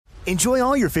Enjoy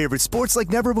all your favorite sports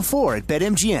like never before at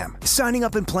BetMGM. Signing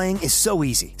up and playing is so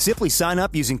easy. Simply sign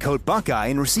up using code Buckeye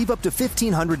and receive up to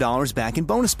 $1,500 back in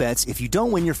bonus bets if you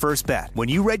don't win your first bet. When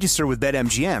you register with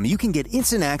BetMGM, you can get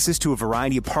instant access to a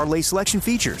variety of parlay selection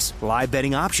features, live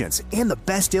betting options, and the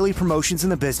best daily promotions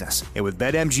in the business. And with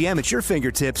BetMGM at your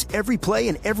fingertips, every play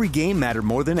and every game matter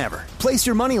more than ever. Place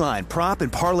your moneyline, prop,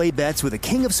 and parlay bets with the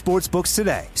king of sportsbooks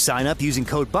today. Sign up using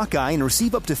code Buckeye and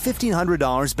receive up to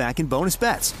 $1,500 back in bonus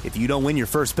bets if you don't win your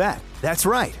first bet. That's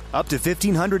right, up to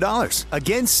 $1,500.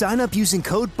 Again, sign up using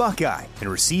code Buckeye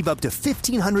and receive up to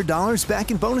 $1,500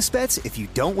 back in bonus bets if you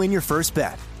don't win your first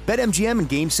bet. BetMGM and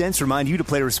GameSense remind you to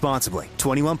play responsibly.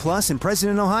 21 plus and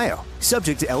present in Ohio.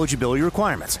 Subject to eligibility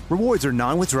requirements. Rewards are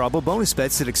non-withdrawable bonus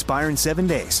bets that expire in 7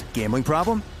 days. Gambling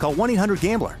problem? Call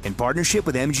 1-800-GAMBLER in partnership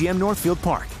with MGM Northfield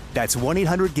Park. That's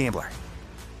 1-800-GAMBLER.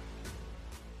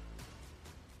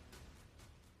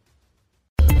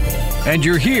 And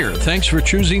you're here. Thanks for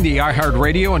choosing the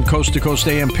iHeartRadio and Coast to Coast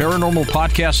AM Paranormal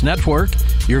Podcast Network.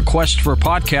 Your quest for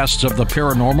podcasts of the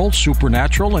paranormal,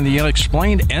 supernatural, and the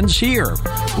unexplained ends here.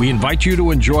 We invite you to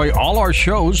enjoy all our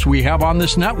shows we have on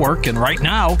this network. And right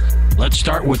now, let's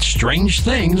start with Strange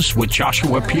Things with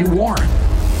Joshua P. Warren.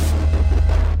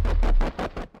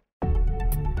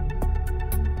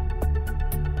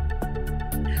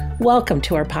 Welcome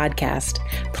to our podcast.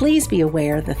 Please be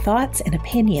aware the thoughts and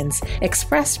opinions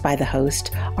expressed by the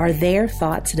host are their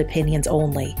thoughts and opinions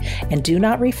only and do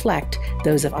not reflect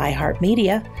those of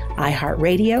iHeartMedia,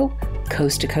 iHeartRadio,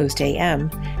 Coast to Coast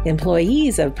AM,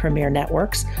 employees of Premier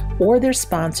Networks, or their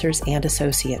sponsors and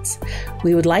associates.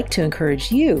 We would like to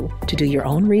encourage you to do your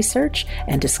own research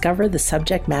and discover the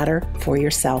subject matter for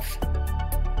yourself.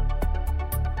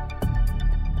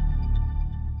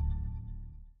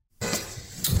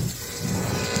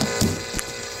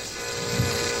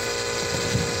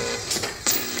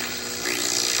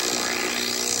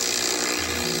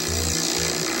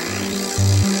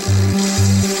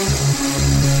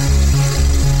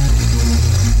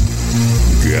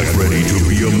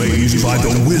 By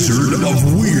the Wizard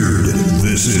of Weird.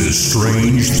 This is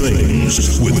Strange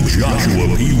Things with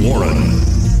Joshua P. Warren.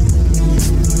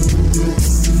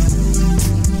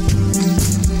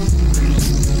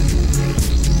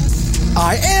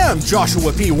 I am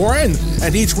Joshua P. Warren,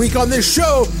 and each week on this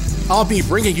show, I'll be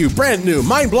bringing you brand new,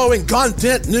 mind-blowing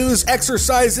content, news,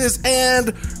 exercises,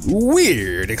 and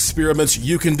weird experiments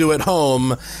you can do at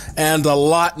home, and a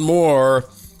lot more.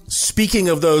 Speaking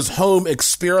of those home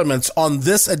experiments, on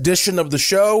this edition of the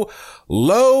show,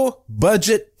 low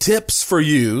budget tips for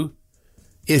you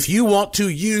if you want to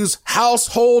use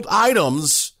household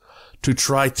items to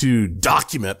try to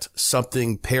document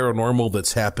something paranormal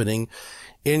that's happening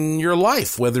in your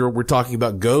life, whether we're talking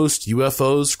about ghosts,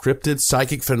 UFOs, cryptids,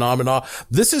 psychic phenomena.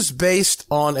 This is based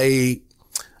on a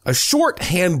short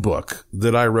handbook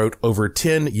that I wrote over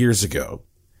 10 years ago,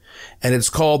 and it's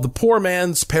called The Poor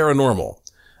Man's Paranormal.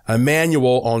 A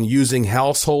manual on using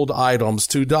household items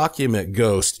to document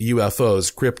ghosts,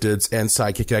 UFOs, cryptids, and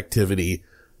psychic activity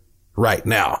right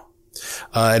now.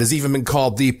 It has even been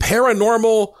called the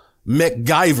Paranormal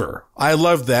MacGyver. I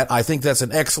love that. I think that's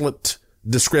an excellent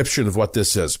description of what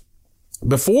this is.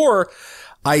 Before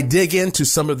I dig into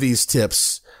some of these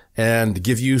tips and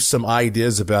give you some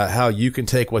ideas about how you can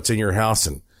take what's in your house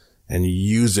and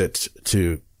use it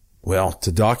to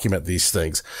document these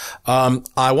things.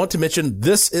 I want to mention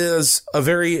this is a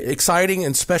very exciting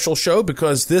and special show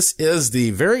because this is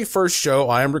the very first show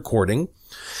I am recording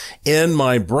in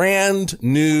my brand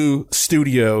new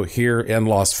studio here in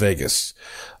Las Vegas.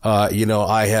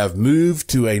 I have moved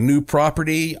to a new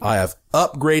property. I have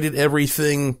upgraded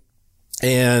everything,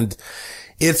 and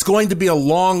it's going to be a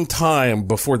long time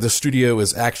before the studio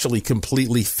is actually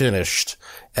completely finished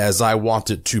as I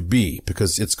want it to be,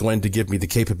 because it's going to give me the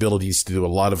capabilities to do a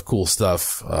lot of cool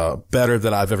stuff, better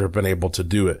than I've ever been able to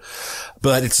do it.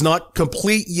 But it's not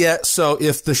complete yet. So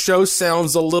if the show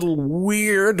sounds a little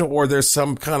weird or there's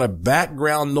some kind of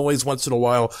background noise once in a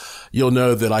while, you'll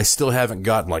know that I still haven't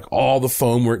gotten like all the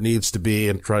foam where it needs to be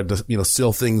and tried to,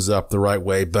 seal things up the right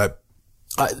way. But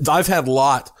I've had a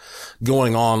lot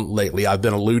going on lately. I've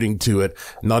been alluding to it.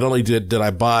 Not only did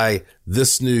I buy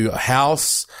this new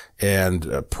house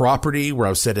and property where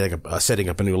I was setting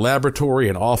up a new laboratory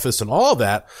and office and all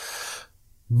that,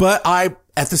 but I,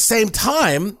 at the same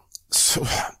time,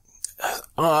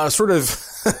 sort of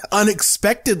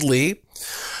unexpectedly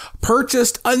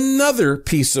purchased another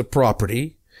piece of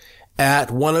property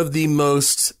at one of the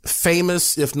most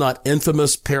famous, if not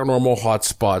infamous, paranormal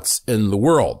hotspots in the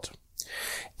world.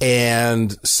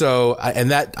 And so,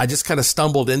 I just kind of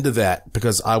stumbled into that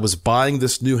because I was buying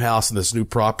this new house and this new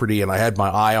property, and I had my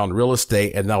eye on real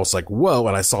estate, and I was like, whoa.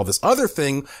 And I saw this other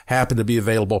thing happen to be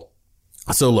available.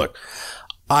 So look,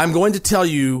 I'm going to tell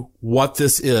you what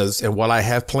this is and what I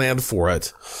have planned for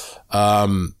it.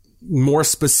 More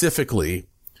specifically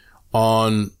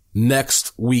on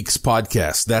next week's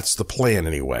podcast. That's the plan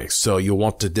anyway. So you'll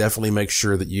want to definitely make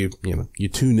sure that you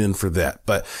tune in for that.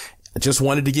 But I just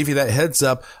wanted to give you that heads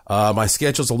up. My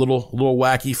schedule's a little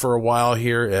wacky for a while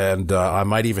here, and I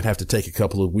might even have to take a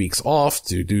couple of weeks off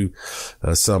to do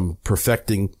some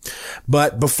perfecting.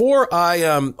 But before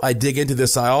I dig into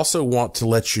this, I also want to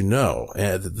let you know,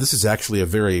 and this is actually a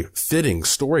very fitting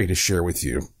story to share with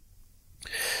you,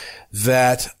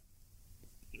 that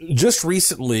just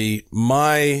recently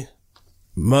my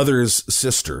mother's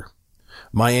sister,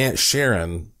 my Aunt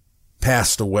Sharon,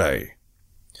 passed away.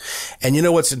 And you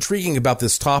know what's intriguing about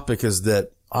this topic is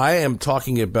that I am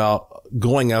talking about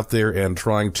going out there and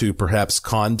trying to perhaps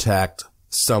contact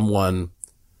someone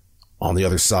on the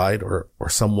other side or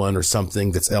someone or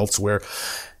something that's elsewhere.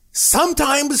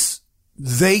 Sometimes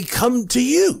they come to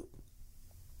you.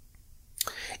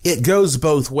 It goes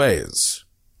both ways.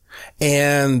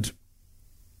 And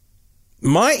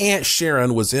my Aunt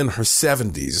Sharon was in her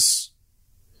 70s.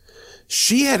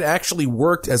 She had actually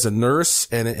worked as a nurse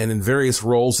and in various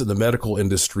roles in the medical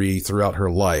industry throughout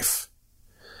her life.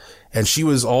 And she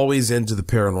was always into the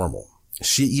paranormal.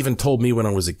 She even told me when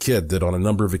I was a kid that on a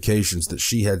number of occasions that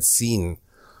she had seen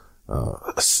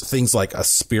things like a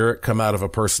spirit come out of a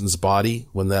person's body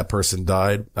when that person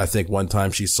died. I think one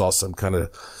time she saw some kind of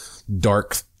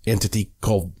dark entity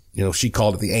called, she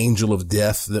called it the angel of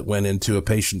death that went into a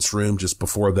patient's room just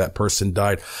before that person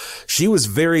died. She was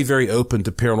very, very open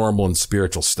to paranormal and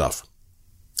spiritual stuff.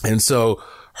 And so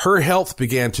her health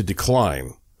began to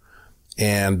decline,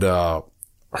 and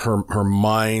her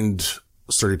mind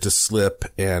started to slip.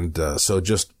 And so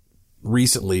just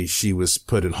recently she was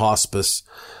put in hospice.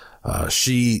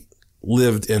 She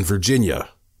lived in Virginia,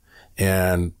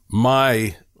 and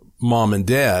my mom and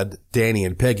dad, Danny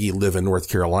and Peggy, live in North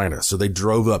Carolina. So they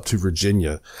drove up to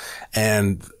Virginia,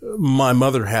 and my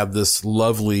mother had this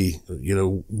lovely,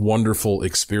 wonderful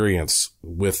experience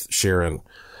with Sharon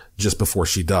just before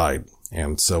she died.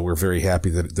 And so we're very happy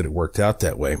that it worked out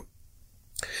that way.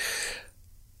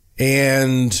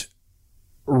 And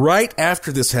right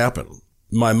after this happened,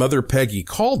 my mother, Peggy,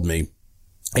 called me.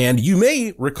 And you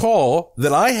may recall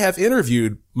that I have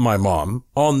interviewed my mom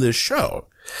on this show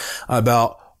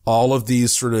about all of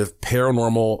these sort of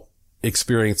paranormal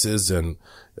experiences and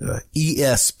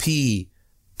ESP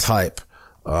type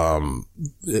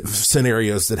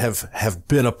scenarios that have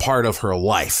been a part of her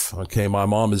life. Okay, my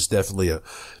mom is definitely a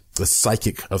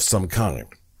psychic of some kind.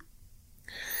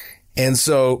 And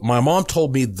so my mom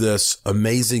told me this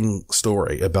amazing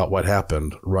story about what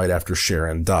happened right after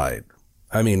Sharon died.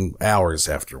 I mean, hours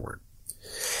afterward.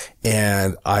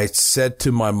 And I said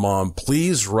to my mom,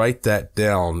 please write that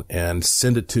down and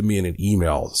send it to me in an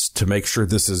email to make sure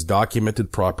this is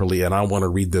documented properly, and I want to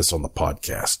read this on the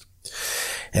podcast.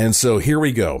 And so here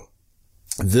we go.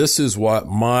 This is what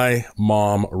my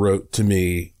mom wrote to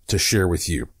me to share with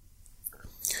you.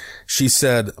 She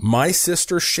said, my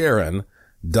sister Sharon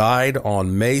died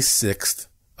on May 6th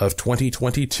of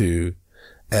 2022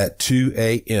 at 2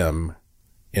 a.m.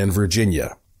 in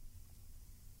Virginia.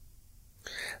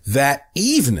 That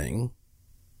evening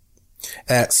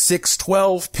at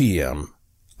 6:12 p.m.,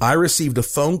 I received a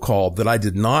phone call that I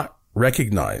did not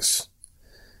recognize.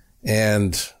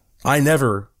 And I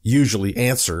never usually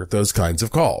answer those kinds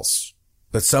of calls,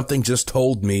 but something just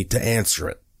told me to answer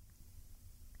it.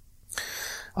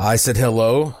 I said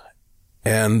hello,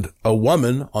 and a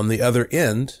woman on the other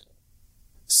end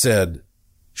said,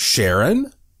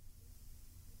 Sharon?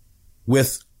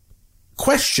 With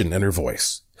question in her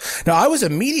voice. Now, I was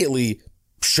immediately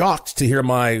shocked to hear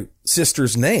my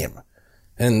sister's name,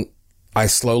 and I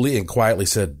slowly and quietly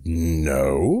said,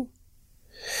 no.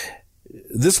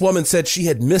 This woman said she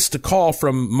had missed a call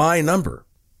from my number.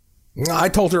 I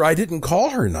told her I didn't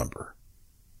call her number.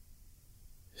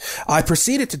 I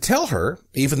proceeded to tell her,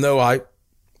 even though I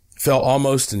felt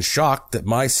almost in shock, that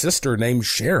my sister named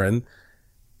Sharon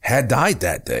had died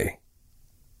that day.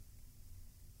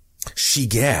 She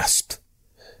gasped,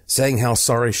 saying how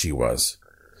sorry she was.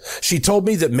 She told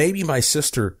me that maybe my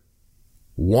sister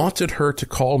wanted her to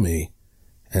call me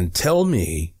and tell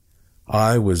me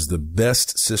I was the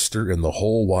best sister in the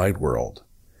whole wide world,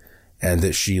 and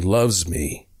that she loves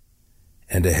me,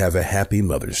 and to have a happy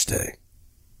Mother's Day.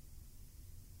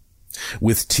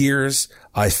 With tears,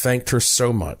 I thanked her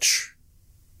so much.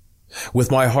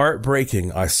 With my heart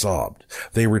breaking, I sobbed.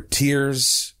 They were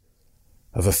tears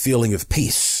of a feeling of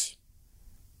peace.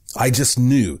 I just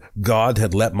knew God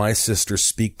had let my sister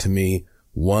speak to me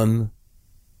one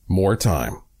more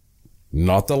time.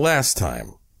 Not the last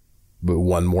time, but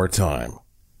one more time.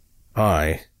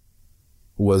 I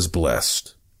was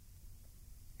blessed.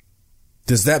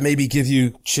 Does that maybe give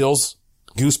you chills,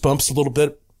 goosebumps a little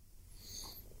bit?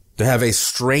 To have a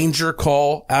stranger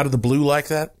call out of the blue like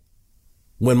that?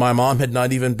 When my mom had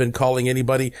not even been calling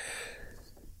anybody?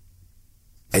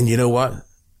 And you know what?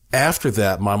 After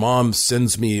that, my mom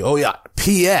sends me,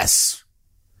 P.S.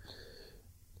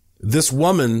 This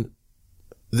woman,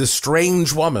 this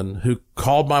strange woman who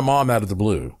called my mom out of the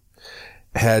blue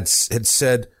had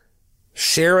said,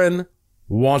 Sharon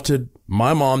wanted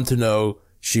my mom to know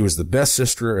she was the best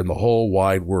sister in the whole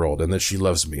wide world and that she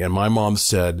loves me. And my mom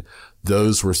said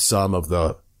those were some of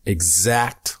the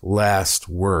exact last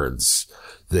words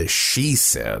that she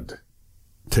said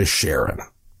to Sharon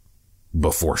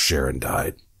before Sharon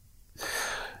died.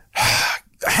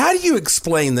 How do you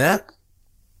explain that?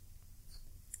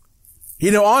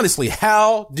 Honestly,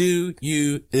 how do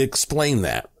you explain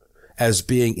that as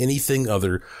being anything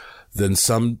other than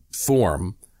some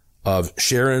form of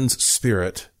Sharon's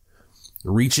spirit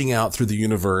reaching out through the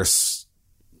universe,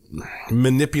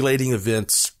 manipulating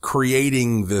events,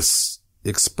 creating this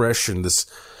expression, this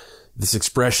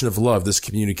expression of love, this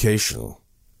communication.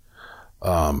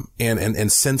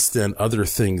 And since then, other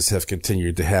things have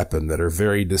continued to happen that are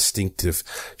very distinctive.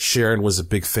 Sharon was a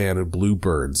big fan of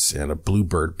bluebirds, and a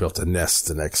bluebird built a nest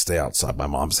the next day outside my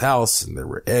mom's house, and there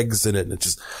were eggs in it.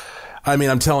 And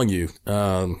I'm telling you.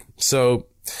 So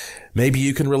maybe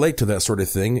you can relate to that sort of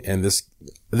thing. And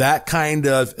that kind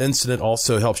of incident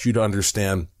also helps you to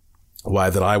understand why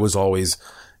that I was always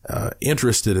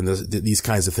interested in these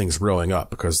kinds of things growing up,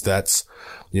 because that's,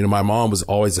 my mom was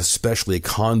always especially a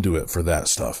conduit for that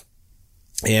stuff.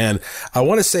 And I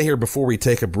want to say here before we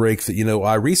take a break that,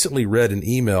 I recently read an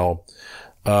email,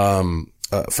 from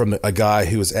a guy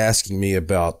who was asking me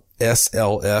about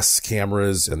SLS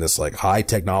cameras and this like high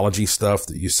technology stuff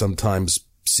that you sometimes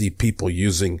see people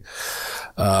using,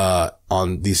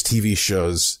 on these TV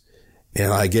shows.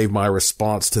 And I gave my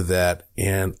response to that.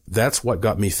 And that's what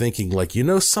got me thinking,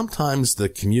 sometimes the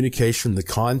communication, the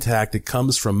contact, it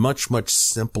comes from much, much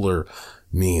simpler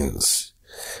means,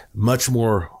 much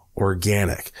more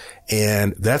organic.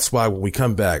 And that's why when we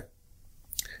come back,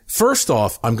 first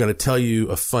off, I'm going to tell you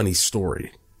a funny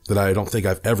story that I don't think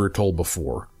I've ever told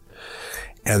before.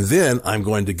 And then I'm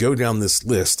going to go down this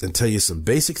list and tell you some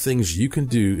basic things you can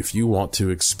do if you want to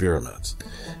experiment.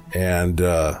 And,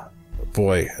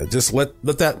 boy, just let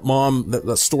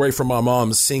that story from my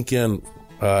mom sink in,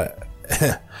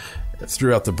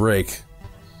 throughout the break.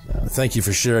 Thank you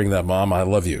for sharing that, Mom. I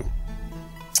love you.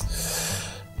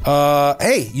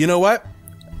 Hey, you know what?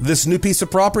 This new piece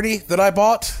of property that I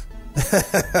bought,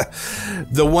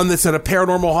 the one that's at a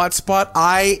paranormal hotspot,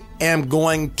 I am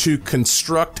going to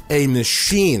construct a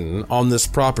machine on this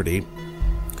property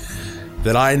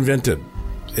that I invented.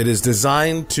 It is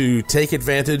designed to take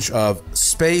advantage of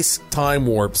space-time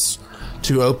warps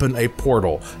to open a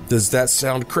portal. Does that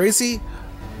sound crazy?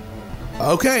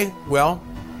 Okay, well,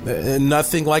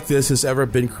 nothing like this has ever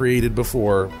been created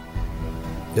before,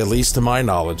 at least to my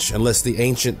knowledge, unless the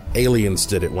ancient aliens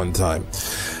did it one time.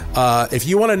 If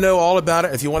you want to know all about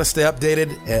it, if you want to stay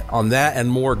updated on that and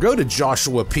more, go to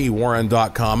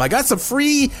joshuapwarren.com. I got some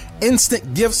free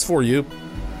instant gifts for you.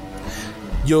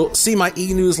 You'll see my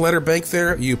e-newsletter bank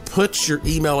there. You put your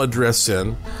email address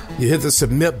in, you hit the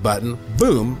submit button,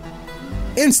 boom,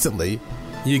 instantly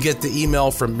you get the email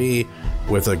from me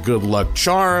with a good luck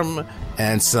charm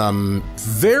and some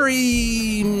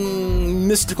very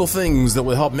mystical things that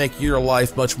will help make your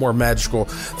life much more magical.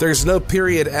 There's no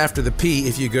period after the P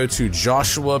if you go to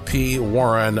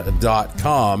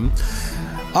joshuapwarren.com.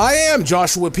 I am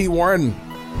Joshua P. Warren,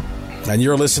 and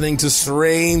you're listening to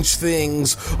Strange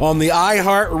Things on the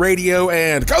iHeartRadio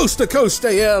and Coast to Coast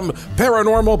AM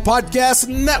Paranormal Podcast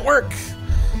Network.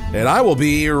 And I will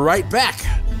be right back.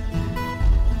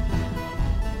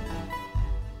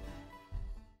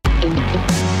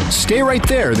 Stay right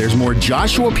there. There's more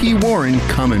Joshua P. Warren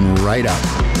coming right up.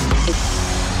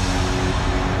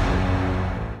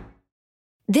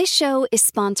 This show is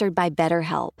sponsored by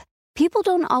BetterHelp. People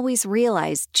don't always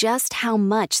realize just how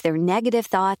much their negative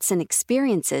thoughts and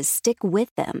experiences stick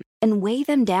with them and weigh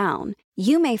them down.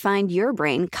 You may find your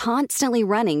brain constantly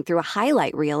running through a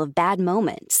highlight reel of bad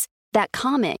moments. That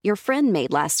comment your friend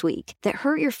made last week that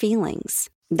hurt your feelings.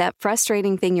 That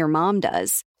frustrating thing your mom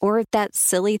does. Or that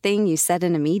silly thing you said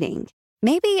in a meeting.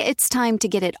 Maybe it's time to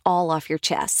get it all off your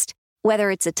chest.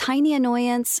 Whether it's a tiny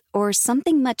annoyance or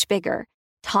something much bigger,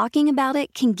 talking about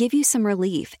it can give you some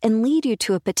relief and lead you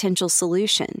to a potential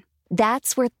solution.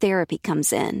 That's where therapy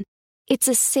comes in. It's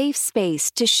a safe space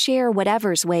to share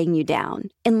whatever's weighing you down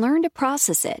and learn to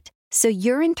process it so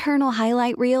your internal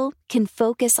highlight reel can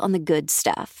focus on the good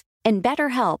stuff. And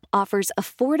BetterHelp offers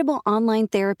affordable online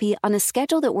therapy on a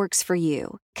schedule that works for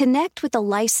you. Connect with a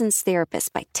licensed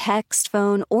therapist by text,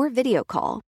 phone, or video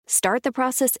call. Start the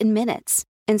process in minutes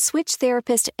and switch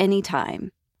therapist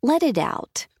anytime. Let it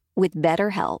out with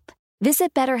BetterHelp.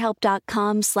 Visit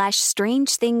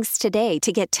BetterHelp.com/strangethings today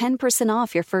to get 10%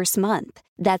 off your first month.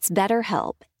 That's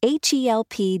BetterHelp,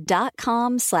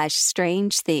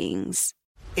 HELP.com/strangethings.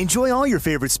 Enjoy all your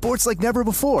favorite sports like never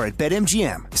before at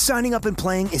BetMGM. Signing up and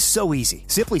playing is so easy.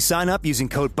 Simply sign up using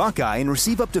code Buckeye and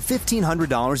receive up to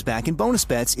 $1,500 back in bonus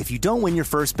bets if you don't win your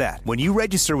first bet. When you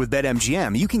register with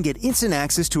BetMGM, you can get instant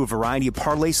access to a variety of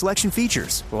parlay selection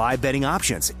features, live betting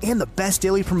options, and the best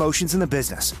daily promotions in the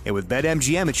business. And with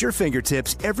BetMGM at your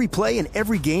fingertips, every play and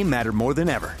every game matter more than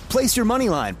ever. Place your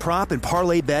moneyline, prop, and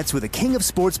parlay bets with the king of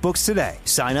sportsbooks today.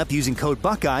 Sign up using code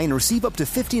Buckeye and receive up to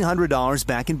 $1,500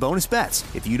 back in bonus bets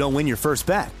if you don't win your first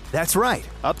bet. That's right,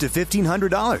 up to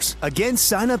 $1,500. Again,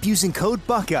 sign up using code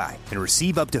Buckeye and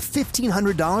receive up to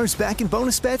 $1,500 back in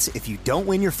bonus bets if you don't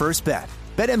win your first bet.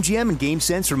 BetMGM and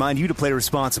GameSense remind you to play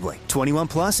responsibly. 21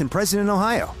 plus and present in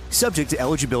Ohio. Subject to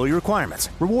eligibility requirements.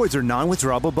 Rewards are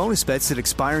non-withdrawable bonus bets that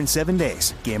expire in 7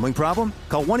 days. Gambling problem?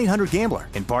 Call 1-800-GAMBLER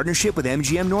in partnership with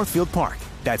MGM Northfield Park.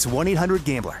 That's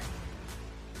 1-800-GAMBLER.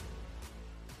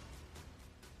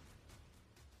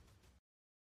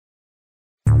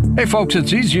 Hey folks,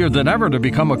 it's easier than ever to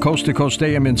become a Coast to Coast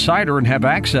AM insider and have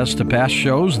access to past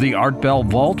shows, the Art Bell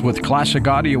Vault with classic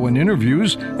audio and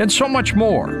interviews, and so much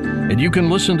more. And you can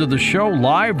listen to the show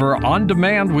live or on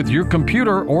demand with your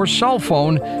computer or cell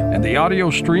phone, and the audio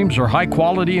streams are high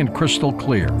quality and crystal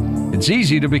clear. It's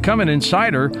easy to become an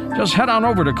insider. Just head on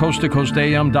over to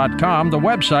coasttocoastam.com, the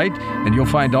website, and you'll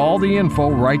find all the info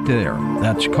right there.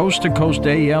 That's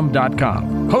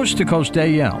coasttocoastam.com.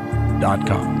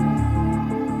 coasttocoastam.com.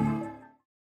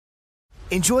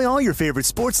 Enjoy all your favorite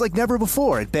sports like never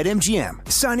before at BetMGM.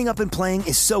 Signing up and playing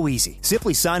is so easy.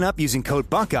 Simply sign up using code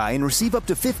Buckeye and receive up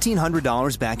to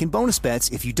 $1,500 back in bonus bets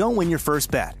if you don't win your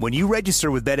first bet. When you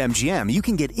register with BetMGM, you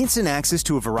can get instant access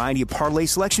to a variety of parlay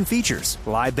selection features,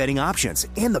 live betting options,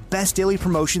 and the best daily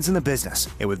promotions in the business.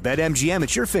 And with BetMGM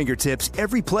at your fingertips,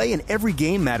 every play and every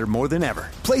game matter more than ever.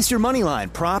 Place your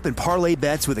moneyline, prop, and parlay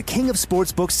bets with the king of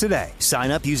sportsbooks today.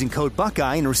 Sign up using code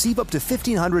Buckeye and receive up to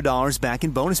 $1,500 back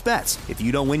in bonus bets if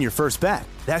you don't win your first bet.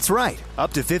 That's right,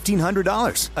 up to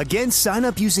 $1,500. Again, sign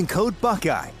up using code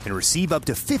Buckeye and receive up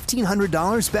to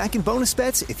 $1,500 back in bonus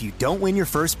bets if you don't win your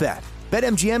first bet.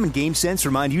 BetMGM and GameSense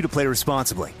remind you to play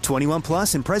responsibly. 21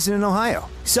 plus and present in Ohio.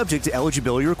 Subject to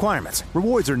eligibility requirements.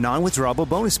 Rewards are non-withdrawable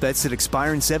bonus bets that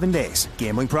expire in 7 days.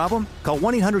 Gambling problem? Call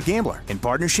 1-800-GAMBLER in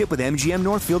partnership with MGM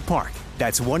Northfield Park.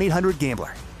 That's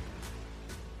 1-800-GAMBLER.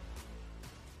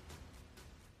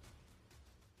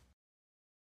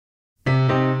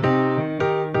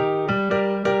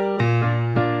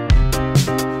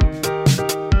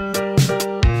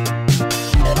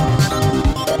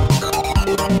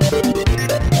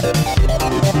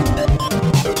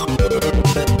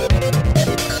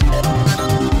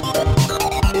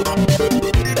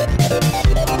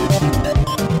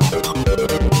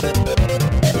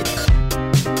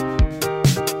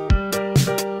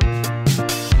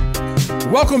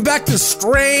 Welcome back to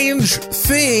Strange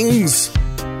Things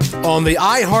on the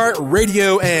iHeart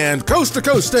Radio and Coast to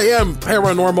Coast AM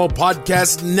Paranormal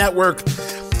Podcast Network.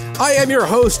 I am your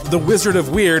host, the Wizard of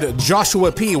Weird,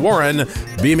 Joshua P. Warren,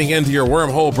 beaming into your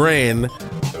wormhole brain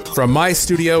from my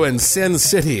studio in Sin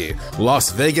City,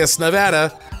 Las Vegas, Nevada,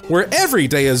 where every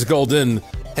day is golden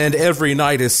and every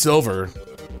night is silver.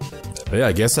 Yeah,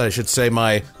 I guess I should say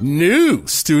my new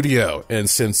studio in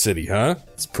Sin City, huh?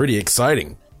 It's pretty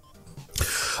exciting.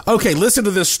 Okay, listen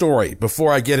to this story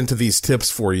before I get into these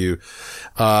tips for you.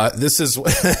 This is,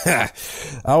 I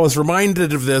was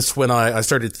reminded of this when I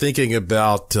started thinking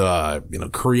about,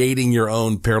 creating your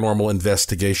own paranormal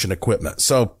investigation equipment.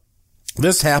 So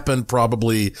this happened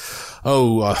probably,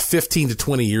 15 to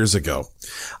 20 years ago.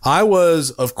 I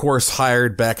was, of course,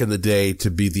 hired back in the day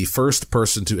to be the first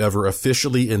person to ever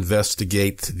officially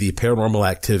investigate the paranormal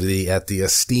activity at the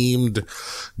esteemed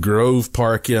Grove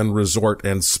Park Inn Resort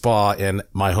and Spa in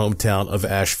my hometown of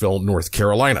Asheville, North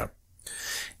Carolina.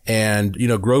 And,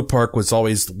 Grove Park was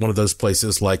always one of those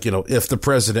places like, if the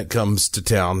president comes to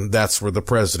town, that's where the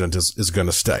president is going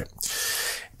to stay.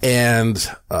 And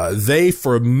they,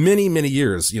 for many, many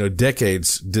years,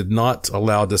 decades, did not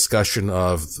allow discussion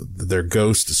of their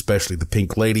ghost, especially the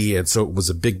Pink Lady. And so it was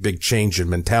a big, big change in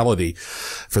mentality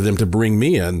for them to bring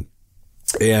me in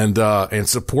and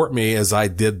support me as I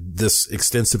did this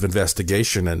extensive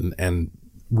investigation and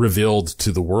revealed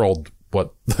to the world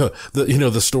what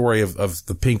the story of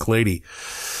the Pink Lady.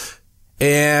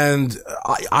 And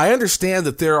I understand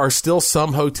that there are still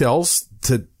some hotels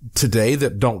today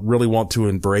that don't really want to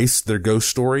embrace their ghost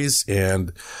stories.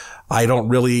 And I don't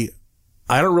really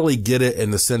get it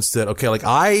in the sense that, okay, like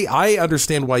I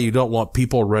understand why you don't want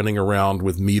people running around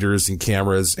with meters and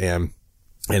cameras and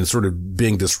sort of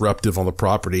being disruptive on the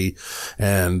property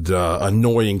and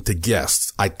annoying to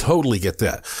guests. I totally get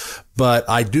that. But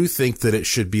I do think that it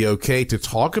should be okay to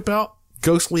talk about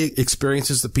ghostly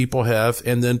experiences that people have,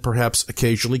 and then perhaps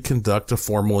occasionally conduct a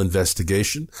formal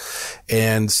investigation.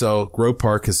 And so Grove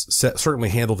Park has certainly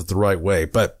handled it the right way.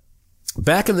 But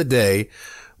back in the day,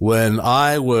 when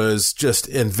I was just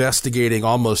investigating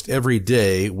almost every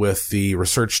day with the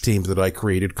research team that I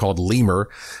created called LEMUR,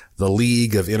 the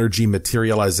League of Energy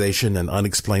Materialization and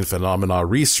Unexplained Phenomena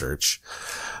Research,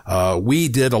 we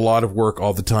did a lot of work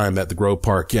all the time at the Grove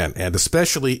Park Inn, and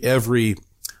especially every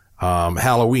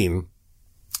Halloween,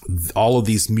 all of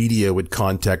these media would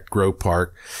contact Grove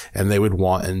Park, and they'd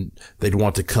want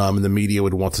to come, and the media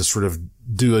would want to sort of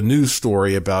do a news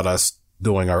story about us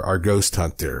doing our ghost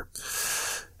hunt there.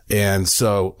 And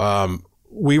so,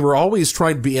 we were always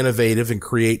trying to be innovative and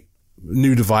create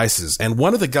new devices. And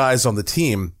one of the guys on the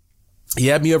team, he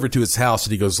had me over to his house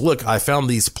and he goes, look, I found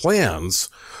these plans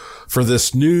for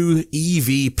this new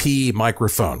EVP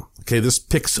microphone. Okay. This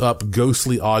picks up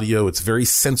ghostly audio. It's very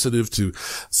sensitive to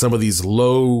some of these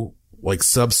low, like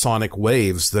subsonic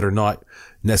waves that are not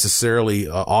necessarily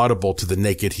audible to the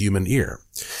naked human ear.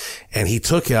 And he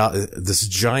took out this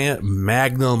giant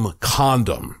Magnum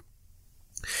condom,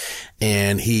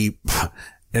 and he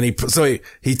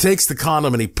takes the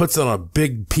condom and he puts it on a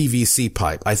big PVC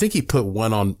pipe. I think he put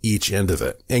one on each end of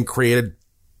it and created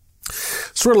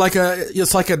sort of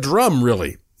it's like a drum,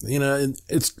 really.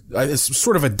 It's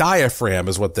sort of a diaphragm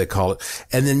is what they call it.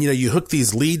 And then, you hook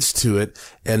these leads to it,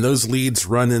 and those leads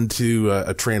run into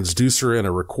a transducer and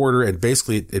a recorder, and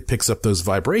basically it picks up those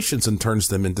vibrations and turns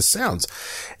them into sounds.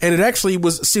 And it actually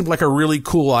seemed like a really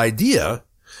cool idea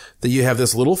that you have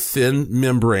this little thin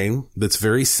membrane that's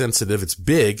very sensitive. It's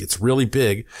big. It's really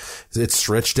big. It's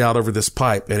stretched out over this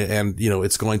pipe, and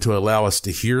it's going to allow us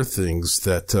to hear things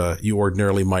that you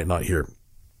ordinarily might not hear.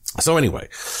 So anyway,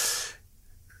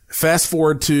 fast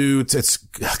forward to it's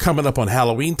coming up on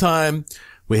Halloween time.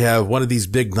 We have one of these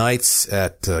big nights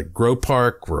at Grove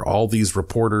Park where all these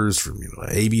reporters from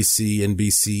ABC,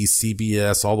 NBC,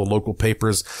 CBS, all the local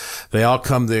papers, they all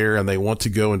come there and they want to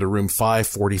go into room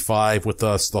 545 with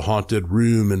us, the haunted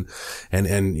room,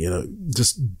 and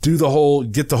just get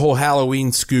the whole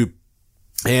Halloween scoop.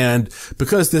 And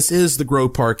because this is the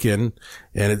Grove Park Inn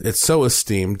and it's so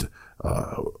esteemed,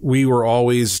 we were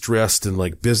always dressed in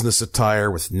like business attire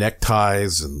with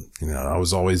neckties, and I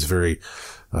was always very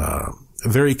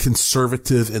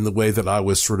conservative in the way that I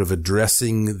was sort of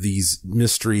addressing these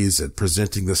mysteries and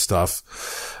presenting the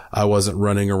stuff. I wasn't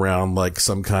running around like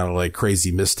some kind of like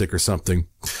crazy mystic or something.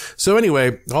 So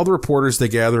anyway, all the reporters, they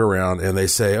gather around and they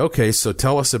say, okay, so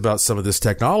tell us about some of this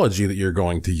technology that you're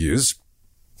going to use.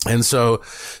 And so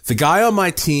the guy on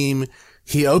my team,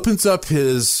 he opens up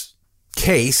his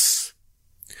case,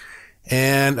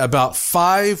 and about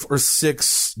 5 or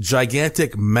 6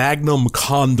 gigantic Magnum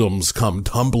condoms come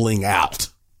tumbling out.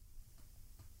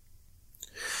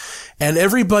 And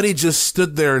everybody just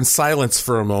stood there in silence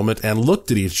for a moment and looked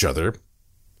at each other.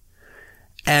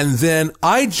 And then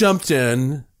I jumped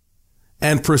in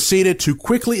and proceeded to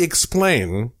quickly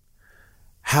explain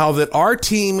how that our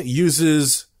team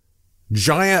uses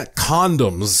giant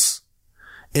condoms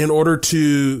in order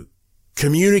to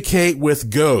communicate with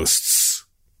ghosts.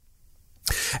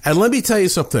 And let me tell you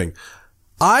something.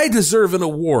 I deserve an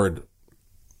award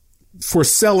for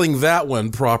selling that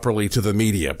one properly to the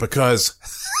media, because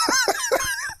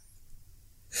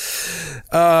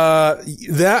I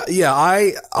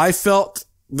felt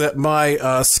that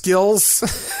my skills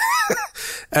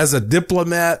as a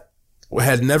diplomat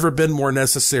had never been more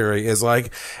necessary,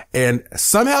 and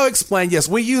somehow explained, yes,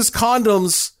 we use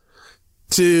condoms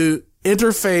to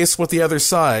interface with the other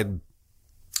side,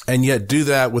 and yet do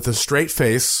that with a straight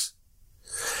face.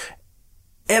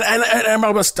 And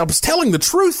I was telling the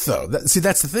truth, though.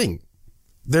 That's the thing.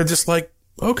 They're just like,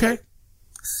 okay.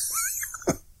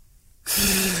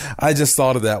 I just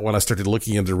thought of that when I started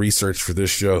looking into research for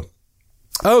this show.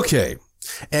 Okay.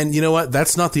 And you know what?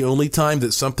 That's not the only time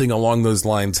that something along those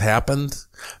lines happened.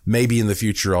 Maybe in the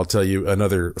future, I'll tell you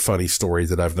another funny story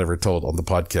that I've never told on the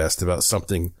podcast about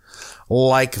something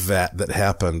like that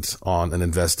happened on an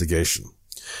investigation.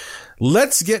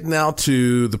 Let's get now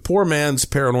to the poor man's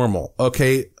paranormal.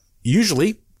 Okay.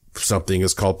 Usually something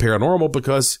is called paranormal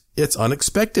because it's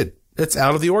unexpected. It's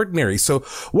out of the ordinary. So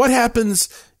what happens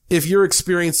if you're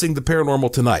experiencing the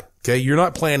paranormal tonight? Okay. You're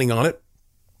not planning on it.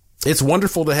 It's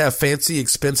wonderful to have fancy,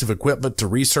 expensive equipment to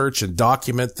research and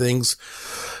document things,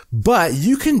 but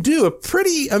you can do a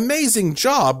pretty amazing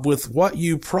job with what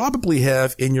you probably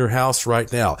have in your house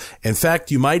right now. In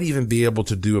fact, you might even be able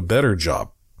to do a better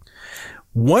job.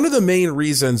 One of the main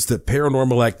reasons that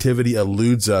paranormal activity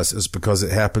eludes us is because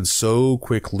it happens so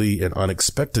quickly and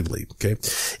unexpectedly. Okay.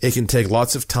 It can take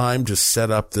lots of time to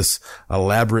set up this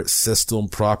elaborate system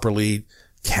properly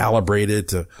calibrated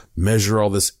to measure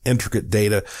all this intricate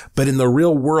data. But in the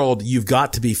real world, you've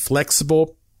got to be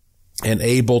flexible and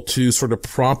able to sort of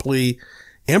promptly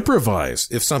improvise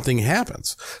if something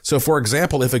happens. So for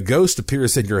example, if a ghost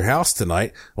appears in your house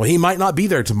tonight, well, he might not be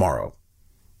there tomorrow.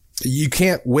 You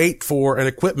can't wait for an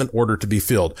equipment order to be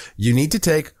filled. You need to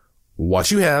take what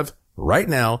you have right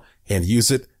now and use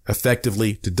it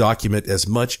effectively to document as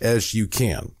much as you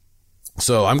can.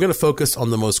 So I'm going to focus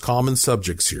on the most common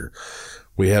subjects here.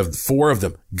 We have 4 of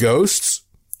them: ghosts,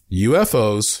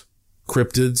 UFOs,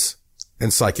 cryptids,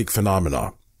 and psychic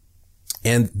phenomena.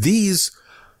 And these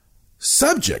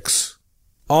subjects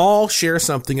all share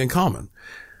something in common.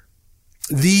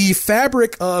 The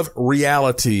fabric of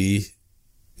reality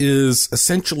is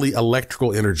essentially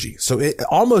electrical energy. So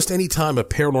almost any time a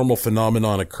paranormal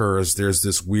phenomenon occurs, there's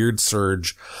this weird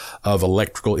surge of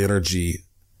electrical energy.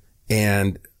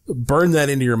 And burn that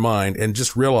into your mind and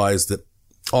just realize that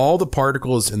all the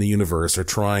particles in the universe are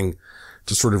trying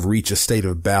to sort of reach a state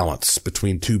of balance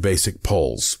between 2 basic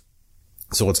poles.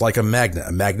 So it's like a magnet.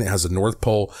 A magnet has a north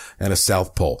pole and a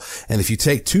south pole. And if you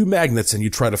take 2 magnets and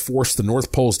you try to force the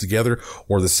north poles together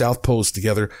or the south poles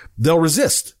together, they'll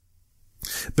resist.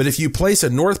 But if you place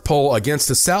a north pole against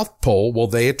a south pole, well,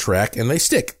 they attract and they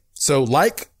stick. So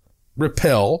like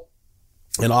repel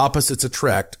and opposites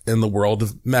attract in the world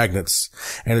of magnets.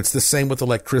 And it's the same with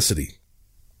electricity,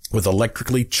 with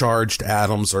electrically charged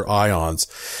atoms or ions,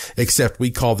 except we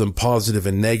call them positive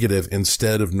and negative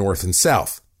instead of north and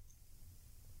south.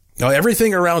 Now,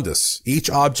 everything around us, each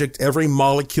object, every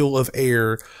molecule of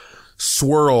air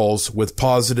swirls with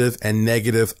positive and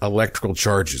negative electrical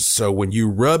charges. So when you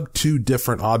rub 2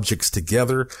 different objects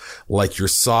together, like your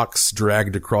socks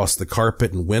dragged across the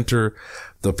carpet in winter,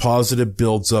 the positive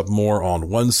builds up more on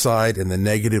one side and the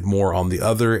negative more on the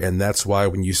other. And that's why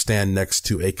when you stand next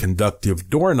to a conductive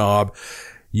doorknob,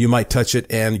 you might touch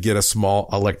it and get a small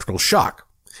electrical shock.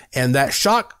 And that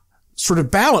shock sort of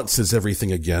balances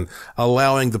everything again,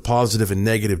 allowing the positive and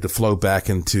negative to flow back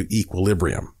into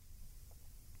equilibrium.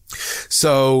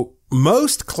 So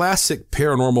most classic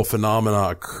paranormal phenomena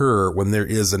occur when there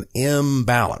is an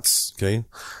imbalance. Okay.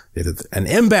 It is an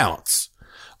imbalance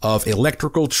of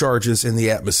electrical charges in the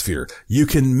atmosphere. You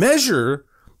can measure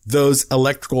those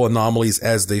electrical anomalies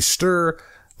as they stir,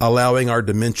 allowing our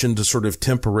dimension to sort of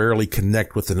temporarily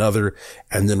connect with another.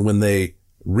 And then when they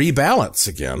rebalance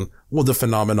again, well, the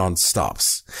phenomenon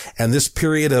stops. And this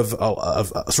period of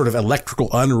sort of electrical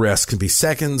unrest can be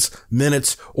seconds,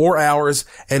 minutes, or hours.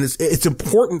 And it's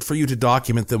important for you to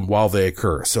document them while they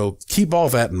occur. So keep all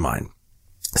that in mind.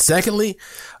 Secondly,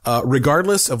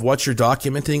 regardless of what you're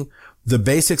documenting, the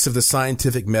basics of the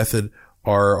scientific method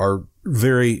are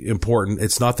very important.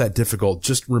 It's not that difficult.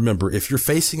 Just remember, if you're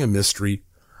facing a mystery,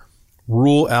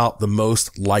 rule out the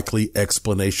most likely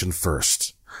explanation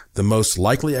first. The most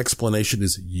likely explanation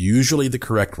is usually the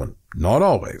correct one, not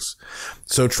always.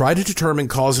 So try to determine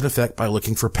cause and effect by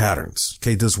looking for patterns.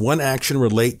 Okay, does one action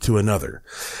relate to another?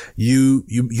 You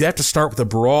have to start with a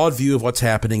broad view of what's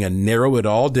happening and narrow it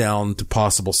all down to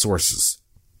possible sources.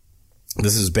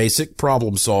 This is basic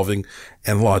problem solving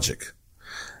and logic.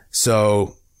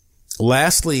 So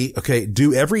lastly, okay,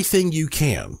 do everything you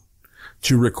can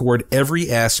to record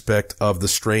every aspect of the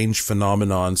strange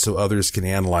phenomenon so others can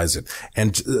analyze it,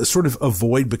 and sort of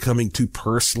avoid becoming too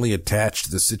personally attached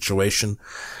to the situation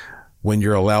when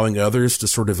you're allowing others to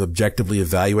sort of objectively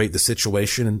evaluate the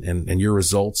situation and your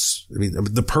results. I mean,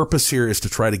 the purpose here is to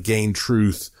try to gain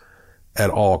truth at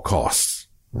all costs.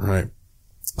 All right.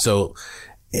 So,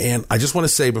 and I just want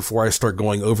to say before I start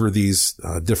going over these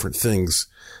different things,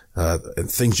 and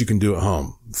things you can do at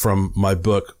home from my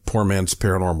book, Poor Man's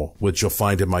Paranormal, which you'll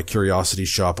find in my Curiosity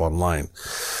shop online.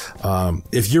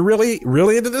 If you're really,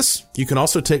 really into this, you can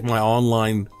also take my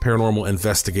online paranormal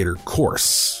investigator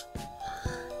course.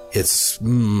 It's,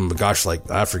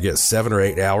 like, I forget, 7 or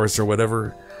 8 hours or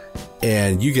whatever.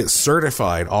 And you get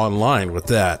certified online with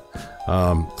that.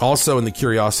 Also in the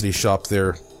Curiosity Shop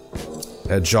there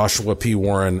at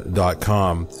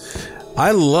joshuapwarren.com.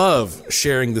 I love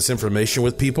sharing this information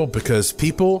with people because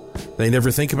people, they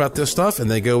never think about this stuff,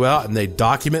 and they go out and they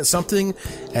document something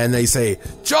and they say,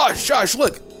 Josh,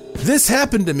 look, this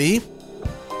happened to me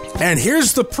and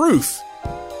here's the proof.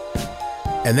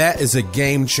 And that is a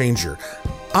game changer.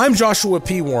 I'm Joshua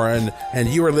P. Warren, and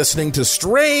you are listening to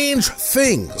Strange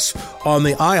Things on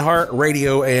the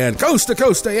iHeartRadio and Coast to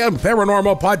Coast AM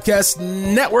Paranormal Podcast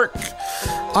Network.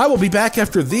 I will be back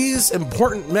after these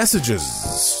important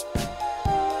messages.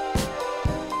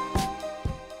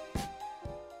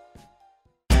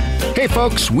 Hey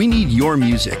folks, we need your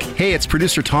music. Hey, it's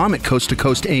producer Tom at Coast to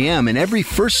Coast AM, and every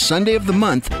first Sunday of the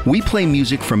month, we play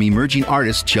music from emerging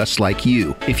artists just like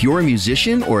you. If you're a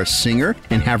musician or a singer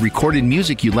and have recorded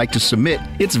music you'd like to submit,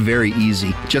 it's very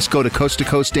easy. Just go to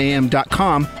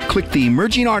coasttocoastam.com, click the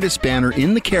Emerging Artists banner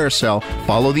in the carousel,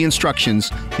 follow the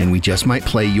instructions, and we just might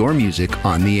play your music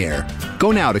on the air.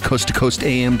 Go now to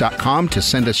coasttocoastam.com to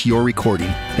send us your recording.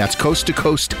 That's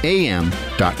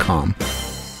coasttocoastam.com.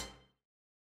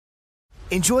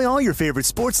 Enjoy all your favorite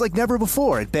sports like never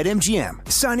before at BetMGM.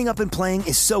 Signing up and playing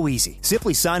is so easy.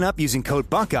 Simply sign up using code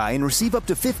Buckeye and receive up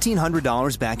to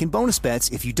 $1,500 back in bonus bets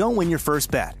if you don't win your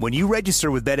first bet. When you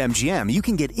register with BetMGM, you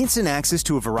can get instant access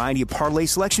to a variety of parlay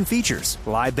selection features,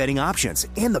 live betting options,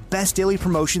 and the best daily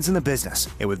promotions in the business.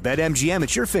 And with BetMGM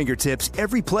at your fingertips,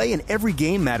 every play and every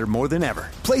game matter more than ever.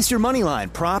 Place your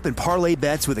moneyline, prop, and parlay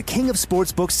bets with the king of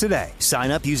sportsbooks today.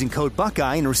 Sign up using code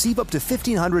Buckeye and receive up to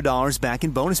 $1,500 back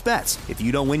in bonus bets if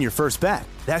you don't win your first bet.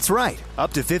 That's right,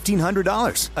 up to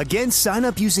 $1,500. Again, sign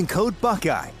up using code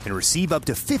Buckeye and receive up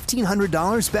to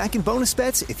 $1,500 back in bonus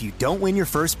bets if you don't win your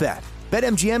first bet.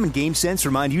 BetMGM and GameSense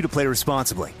remind you to play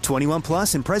responsibly. 21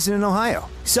 plus and present in Ohio.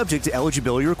 Subject to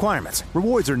eligibility requirements.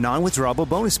 Rewards are non-withdrawable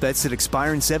bonus bets that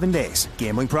expire in 7 days.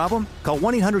 Gambling problem? Call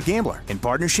 1-800-GAMBLER in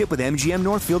partnership with MGM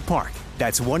Northfield Park.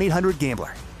 That's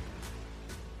 1-800-GAMBLER.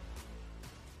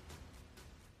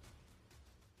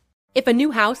 If a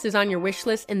new house is on your wish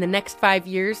list in the next 5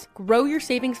 years, grow your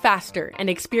savings faster and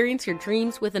experience your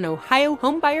dreams with an Ohio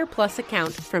Homebuyer Plus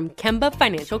account from Kemba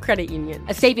Financial Credit Union.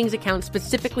 A savings account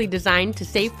specifically designed to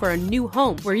save for a new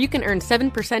home where you can earn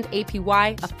 7%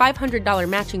 APY, a $500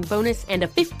 matching bonus, and a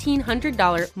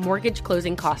 $1,500 mortgage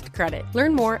closing cost credit.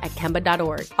 Learn more at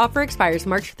Kemba.org. Offer expires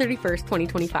March 31st,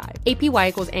 2025. APY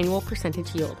equals annual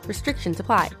percentage yield. Restrictions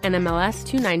apply. NMLS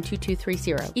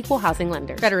 292230. Equal housing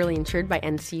lender. Federally insured by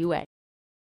NCUA.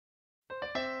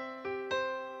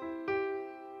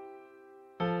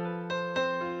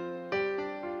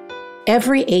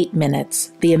 Every 8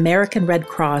 minutes, the American Red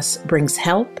Cross brings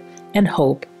help and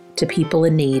hope to people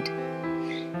in need.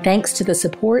 Thanks to the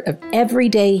support of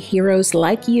everyday heroes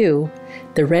like you,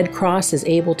 the Red Cross is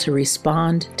able to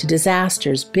respond to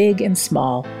disasters big and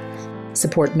small,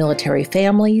 support military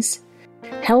families,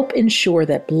 help ensure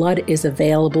that blood is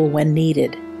available when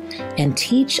needed, and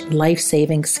teach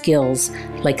life-saving skills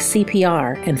like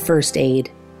CPR and first aid.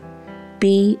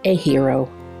 Be a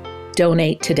hero.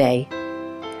 Donate today.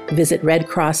 Visit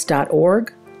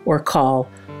redcross.org or call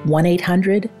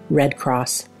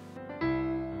 1-800-RED-CROSS.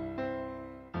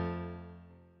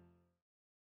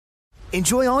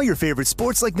 Enjoy all your favorite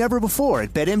sports like never before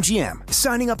at BetMGM.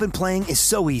 Signing up and playing is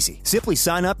so easy. Simply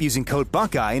sign up using code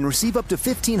Buckeye and receive up to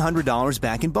 $1,500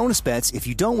 back in bonus bets if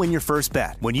you don't win your first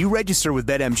bet. When you register with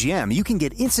BetMGM, you can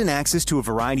get instant access to a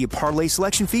variety of parlay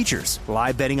selection features,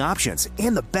 live betting options,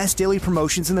 and the best daily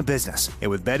promotions in the business.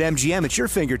 And with BetMGM at your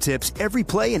fingertips, every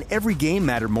play and every game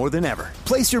matter more than ever.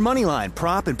 Place your moneyline,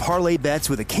 prop, and parlay bets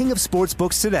with the king of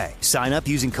sportsbooks today. Sign up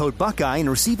using code Buckeye and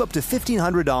receive up to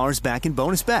 $1,500 back in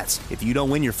bonus bets if you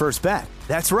don't win your first bet.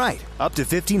 That's right, up to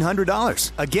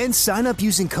 $1,500. Again, sign up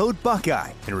using code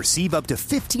Buckeye and receive up to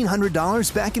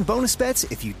 $1,500 back in bonus bets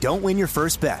if you don't win your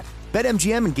first bet.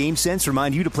 BetMGM and GameSense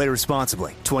remind you to play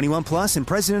responsibly. 21 plus and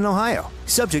present in Ohio.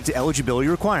 Subject to eligibility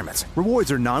requirements.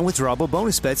 Rewards are non-withdrawable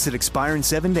bonus bets that expire in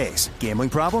 7 days. Gambling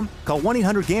problem? Call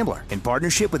 1-800-GAMBLER in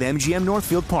partnership with MGM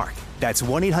Northfield Park. That's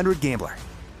 1-800-GAMBLER.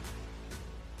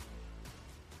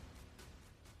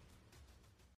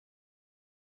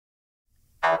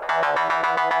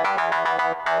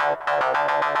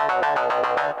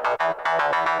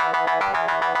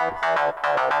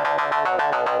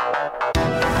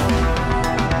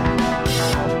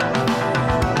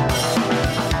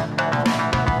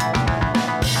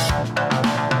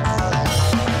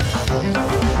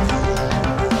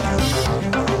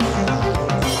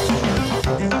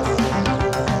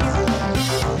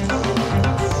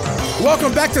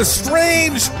 Welcome back to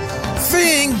Strange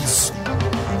Things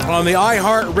on the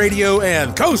iHeartRadio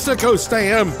and Coast to Coast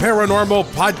AM Paranormal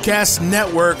Podcast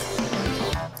Network.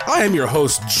 I am your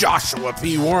host, Joshua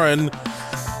P. Warren,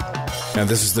 and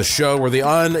this is the show where the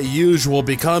unusual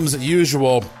becomes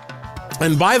usual.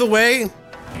 And by the way,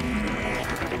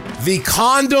 the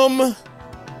condom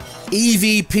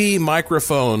EVP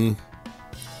microphone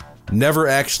never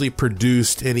actually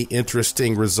produced any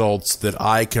interesting results that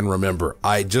I can remember.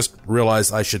 I just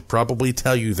realized I should probably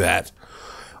tell you that,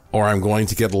 or I'm going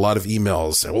to get a lot of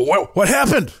emails. What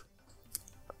happened?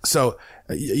 So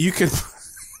you can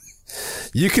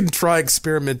try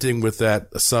experimenting with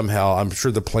that somehow. I'm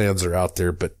sure the plans are out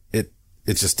there, but it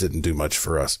just didn't do much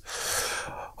for us.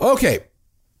 Okay.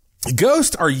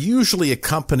 Ghosts are usually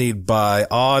accompanied by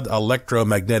odd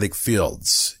electromagnetic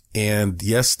fields. And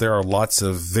yes, there are lots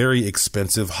of very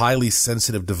expensive, highly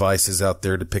sensitive devices out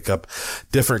there to pick up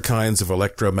different kinds of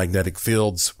electromagnetic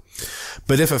fields.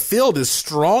 But if a field is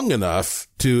strong enough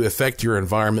to affect your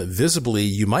environment visibly,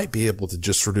 you might be able to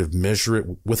just sort of measure it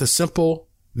with a simple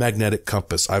magnetic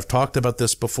compass. I've talked about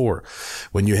this before.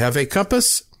 When you have a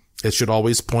compass, it should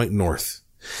always point north.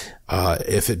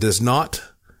 If it does not,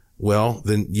 well,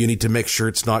 then you need to make sure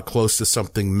it's not close to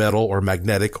something metal or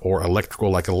magnetic or electrical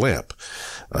like a lamp.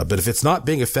 But if it's not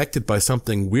being affected by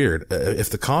something weird, if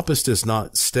the compass does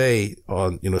not stay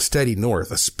on, steady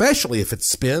north, especially if it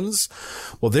spins,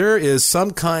 well, there is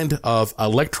some kind of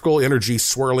electrical energy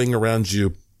swirling around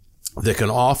you that can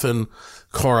often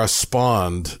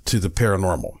correspond to the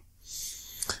paranormal.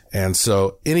 And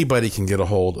so anybody can get a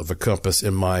hold of a compass.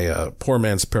 In my Poor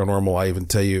Man's Paranormal, I even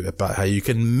tell you about how you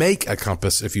can make a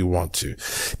compass if you want to.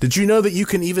 Did you know that you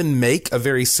can even make a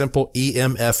very simple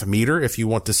EMF meter if you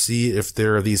want to see if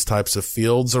there are these types of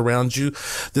fields around you?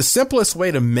 The simplest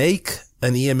way to make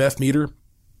an EMF meter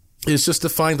is just to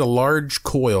find a large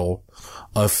coil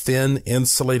of thin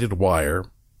insulated wire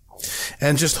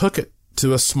and just hook it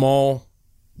to a small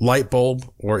light bulb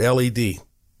or LED.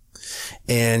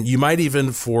 And you might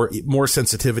even, for more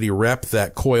sensitivity, wrap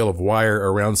that coil of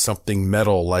wire around something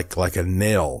metal like a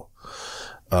nail.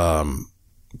 But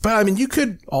I mean, you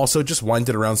could also just wind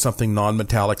it around something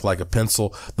non-metallic like a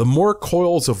pencil. The more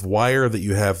coils of wire that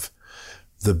you have,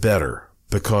 the better,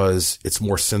 because it's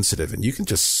more sensitive. And you can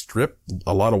just strip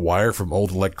a lot of wire from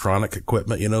old electronic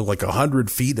equipment, like 100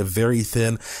 feet of very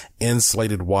thin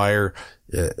insulated wire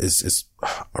is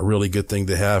a really good thing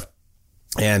to have.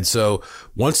 And so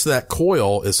once that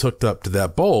coil is hooked up to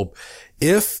that bulb,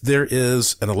 if there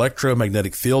is an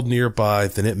electromagnetic field nearby,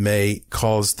 then it may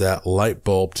cause that light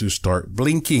bulb to start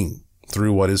blinking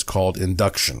through what is called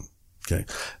induction. Okay.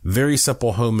 Very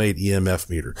simple homemade EMF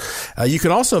meter. You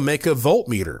can also make a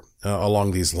voltmeter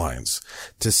along these lines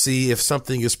to see if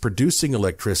something is producing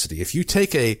electricity. If you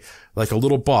take a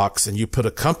little box and you put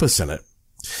a compass in it,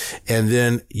 and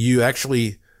then you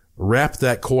actually wrap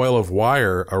that coil of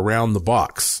wire around the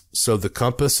box. So the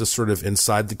compass is sort of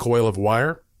inside the coil of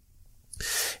wire.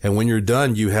 And when you're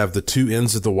done, you have the two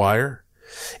ends of the wire.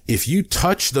 If you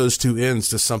touch those two ends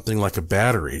to something like a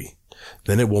battery,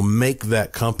 then it will make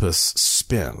that compass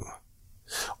spin.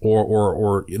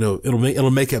 Or it'll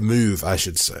make it move, I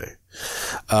should say.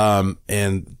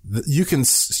 And you can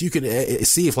see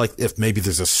if maybe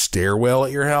there's a stairwell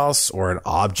at your house or an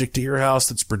object at your house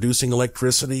that's producing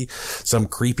electricity, some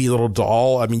creepy little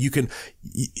doll. I mean,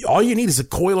 all you need is a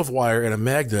coil of wire and a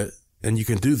magnet, and you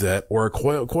can do that, or a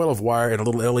coil of wire and a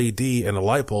little LED and a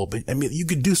light bulb. I mean, you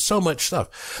could do so much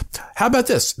stuff. How about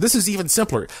this? This is even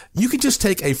simpler. You could just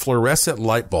take a fluorescent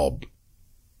light bulb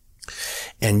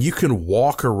and you can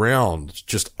walk around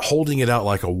just holding it out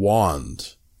like a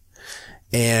wand.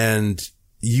 And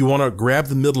you want to grab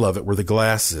the middle of it where the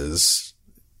glass is.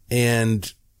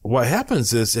 And what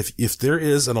happens is if there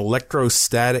is an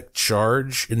electrostatic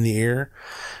charge in the air,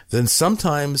 then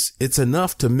sometimes it's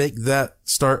enough to make that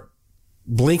start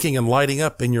blinking and lighting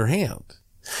up in your hand.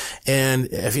 And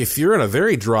if you're in a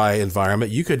very dry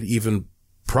environment, you could even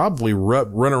probably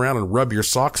run around and rub your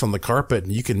socks on the carpet,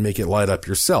 and you can make it light up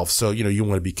yourself. So, you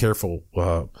want to be careful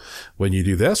when you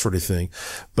do that sort of thing.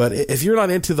 But if you're not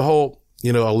into the whole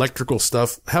electrical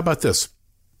stuff, how about this?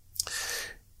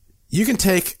 You can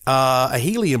take a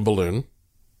helium balloon.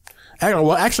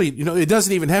 Well, actually, it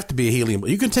doesn't even have to be a helium.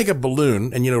 You can take a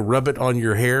balloon and, rub it on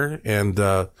your hair and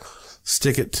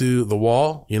stick it to the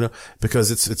wall,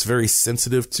 because it's very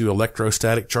sensitive to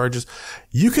electrostatic charges.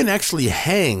 You can actually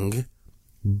hang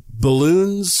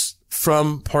balloons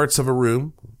from parts of a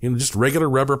room, just regular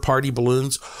rubber party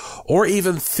balloons, or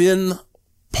even thin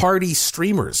party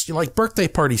streamers, like birthday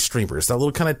party streamers, that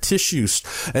little kind of tissue,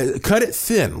 cut it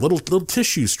thin, little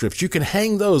tissue strips. You can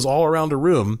hang those all around a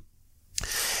room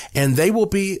And they will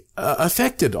be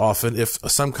affected often if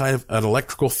some kind of an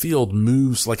electrical field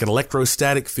moves, like an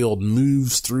electrostatic field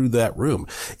moves through that room.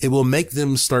 It will make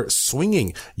them start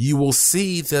swinging. You will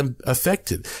see them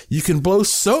affected. You can blow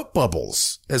soap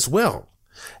bubbles as well.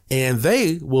 And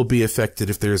they will be affected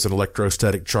if there's an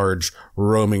electrostatic charge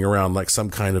roaming around like some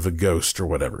kind of a ghost or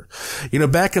whatever. You know,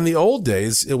 back in the old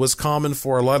days, it was common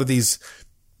for a lot of these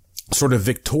sort of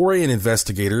Victorian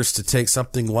investigators to take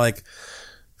something like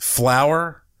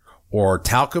flour or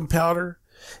talcum powder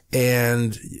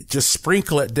and just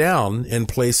sprinkle it down in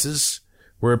places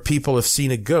where people have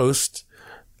seen a ghost,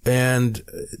 and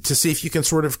to see if you can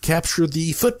sort of capture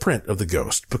the footprint of the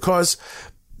ghost. Because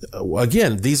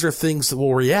again, these are things that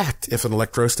will react if an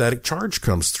electrostatic charge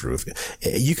comes through.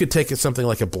 You could take something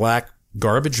like a black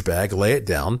garbage bag, lay it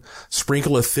down,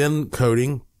 sprinkle a thin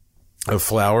coating of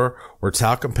flour or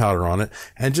talcum powder on it,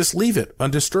 and just leave it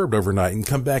undisturbed overnight and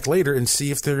come back later and see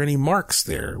if there are any marks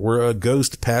there where a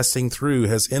ghost passing through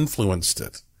has influenced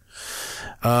it.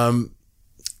 You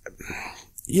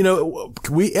know,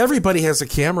 everybody has a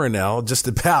camera now, just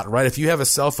about, right? If you have a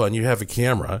cell phone, you have a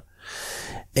camera.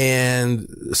 And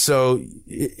so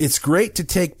it's great to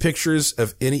take pictures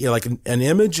of any, like an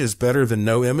image is better than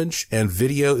no image, and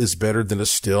video is better than a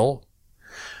still.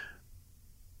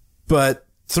 But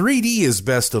 3D is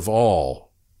best of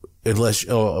all, unless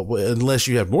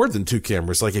you have more than two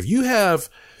cameras. Like if you have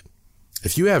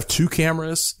two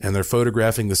cameras and they're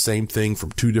photographing the same thing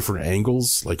from two different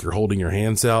angles, like you're holding your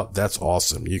hands out, that's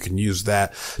awesome. You can use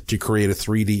that to create a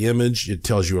 3D image. It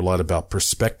tells you a lot about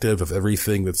perspective of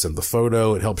everything that's in the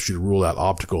photo. It helps you to rule out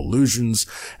optical illusions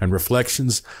and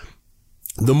reflections.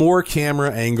 The more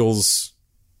camera angles,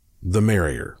 the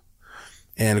merrier.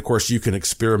 And of course, you can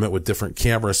experiment with different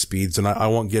camera speeds, and I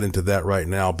won't get into that right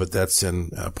now, but that's in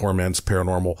Poor Man's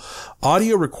Paranormal.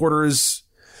 Audio recorders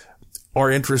are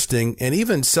interesting, and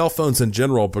even cell phones in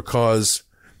general, because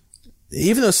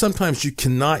even though sometimes you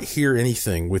cannot hear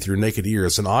anything with your naked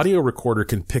ears, an audio recorder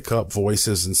can pick up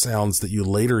voices and sounds that you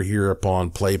later hear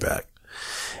upon playback.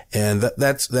 And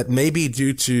that may be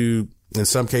due to, in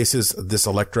some cases, this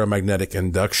electromagnetic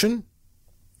induction,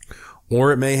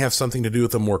 or it may have something to do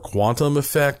with a more quantum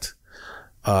effect.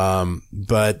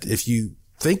 But if you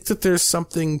think that there's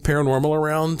something paranormal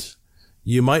around,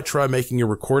 you might try making a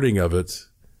recording of it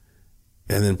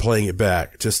and then playing it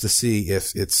back just to see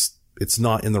if it's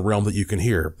not in the realm that you can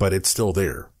hear, but it's still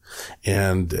there.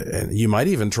 And you might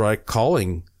even try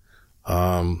calling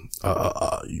a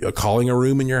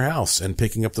room in your house and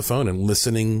picking up the phone and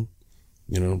listening,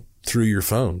 through your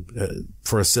phone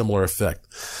for a similar effect.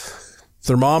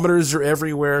 Thermometers are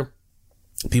everywhere.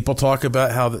 People talk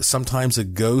about how that sometimes a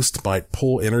ghost might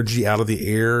pull energy out of the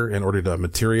air in order to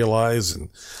materialize. And,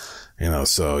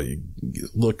 so you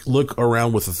look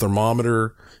around with a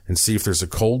thermometer and see if there's a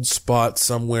cold spot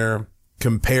somewhere.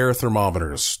 Compare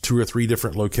thermometers, 2 or 3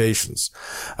 different locations.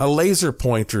 A laser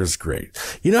pointer is great.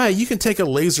 You know how you can take a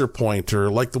laser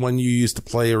pointer like the one you used to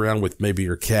play around with maybe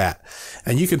your cat,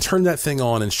 and you can turn that thing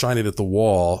on and shine it at the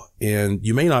wall, and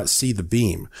you may not see the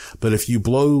beam, but if you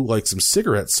blow like some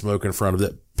cigarette smoke in front of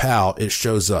it, pow, it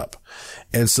shows up.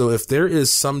 And so if there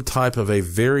is some type of a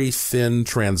very thin,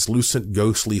 translucent,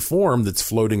 ghostly form that's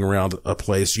floating around a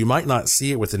place, you might not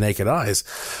see it with the naked eyes,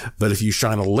 but if you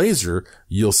shine a laser,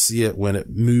 you'll see it when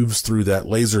it moves through that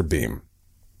laser beam.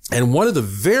 And one of the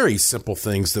very simple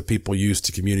things that people use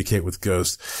to communicate with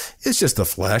ghosts is just a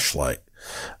flashlight.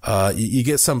 You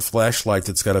get some flashlight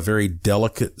that's got a very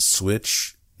delicate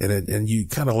switch, and you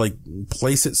kind of like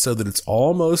place it so that it's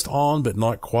almost on, but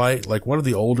not quite. Like one of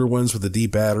the older ones with the D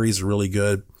batteries are really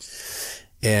good.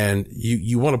 And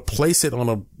you want to place it on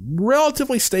a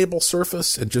relatively stable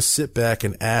surface and just sit back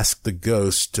and ask the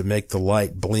ghost to make the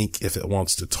light blink if it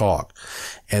wants to talk.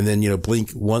 And then, blink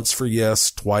once for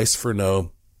yes, twice for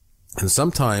no. And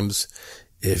sometimes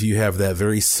if you have that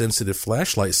very sensitive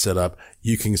flashlight set up,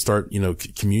 you can start,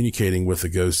 communicating with the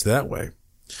ghost that way.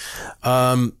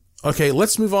 Okay,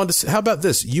 let's move on to, how about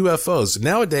this? UFOs.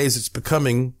 Nowadays, it's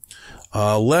becoming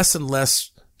less and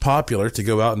less popular to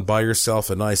go out and buy yourself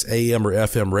a nice AM or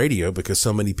FM radio because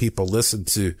so many people listen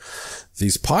to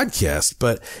these podcasts.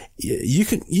 But you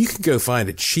can go find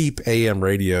a cheap AM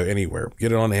radio anywhere.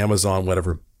 Get it on Amazon,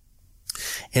 whatever.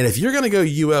 And if you're going to go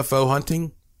UFO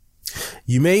hunting,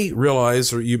 you may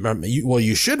realize,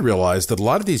 you should realize that a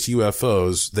lot of these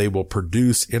UFOs, they will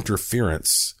produce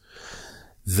interference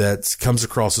that comes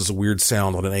across as a weird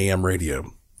sound on an AM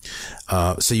radio.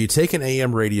 So you take an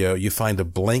AM radio, you find a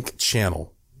blank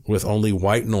channel with only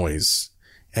white noise,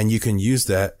 and you can use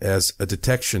that as a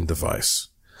detection device.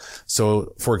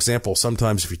 So, for example,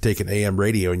 sometimes if you take an AM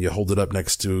radio and you hold it up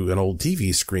next to an old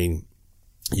TV screen,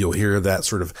 You'll hear that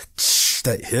sort of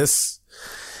that hiss.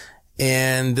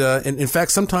 And in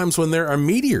fact, sometimes when there are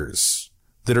meteors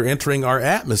that are entering our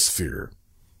atmosphere,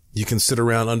 you can sit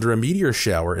around under a meteor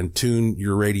shower and tune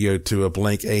your radio to a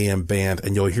blank AM band,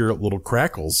 and you'll hear little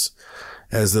crackles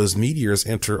as those meteors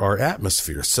enter our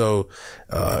atmosphere. So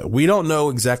we don't know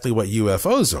exactly what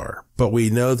UFOs are, but we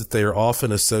know that they are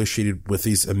often associated with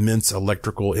these immense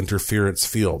electrical interference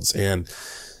fields. And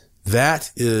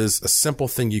that is a simple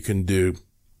thing you can do.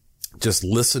 Just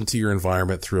listen to your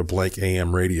environment through a blank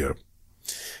AM radio.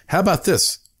 How about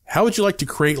this? How would you like to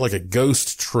create like a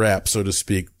ghost trap, so to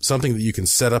speak, something that you can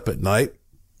set up at night?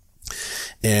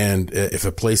 And if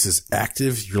a place is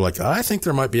active, you're like, I think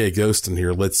there might be a ghost in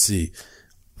here. Let's see.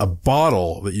 A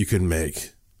bottle that you can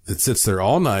make that sits there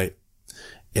all night,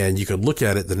 and you can look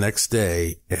at it the next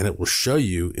day, and it will show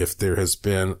you if there has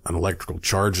been an electrical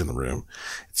charge in the room.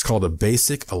 It's called a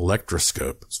basic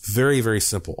electroscope. It's very, very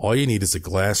simple. All you need is a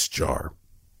glass jar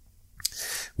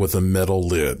with a metal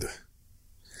lid.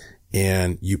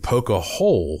 And you poke a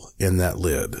hole in that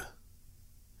lid.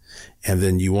 And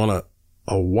then you want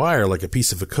a wire, like a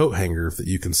piece of a coat hanger that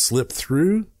you can slip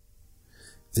through,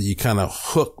 that you kind of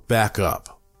hook back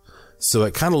up. So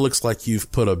it kind of looks like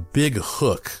you've put a big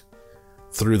hook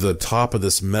through the top of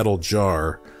this metal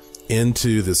jar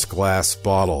into this glass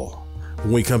bottle.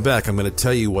 When we come back, I'm going to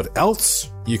tell you what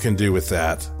else you can do with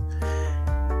that.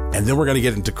 And then we're going to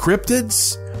get into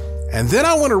cryptids. And then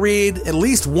I want to read at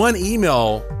least one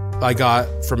email I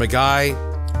got from a guy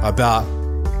about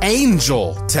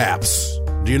angel taps.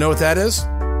 Do you know what that is?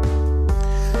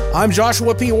 I'm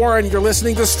Joshua P. Warren. You're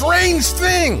listening to Strange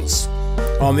Things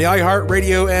on the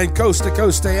iHeartRadio and Coast to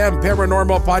Coast AM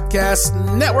Paranormal Podcast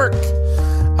Network.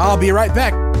 I'll be right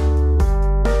back.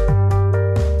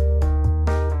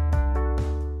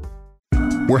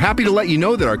 We're happy to let you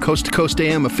know that our Coast to Coast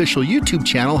AM official YouTube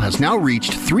channel has now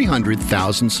reached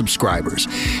 300,000 subscribers.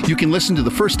 You can listen to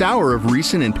the first hour of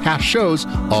recent and past shows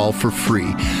all for free.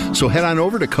 So head on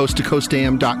over to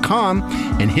coasttocoastam.com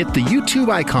and hit the YouTube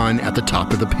icon at the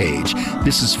top of the page.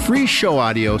 This is free show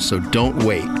audio, so don't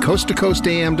wait.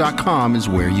 Coasttocoastam.com is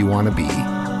where you want to be.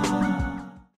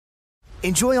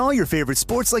 Enjoy all your favorite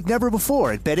sports like never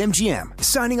before at BetMGM.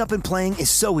 Signing up and playing is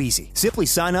so easy. Simply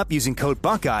sign up using code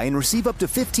Buckeye and receive up to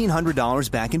 $1,500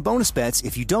 back in bonus bets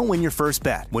if you don't win your first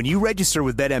bet. When you register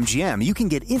with BetMGM, you can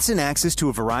get instant access to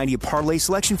a variety of parlay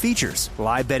selection features,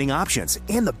 live betting options,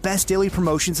 and the best daily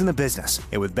promotions in the business.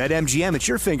 And with BetMGM at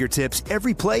your fingertips,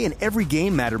 every play and every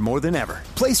game matter more than ever.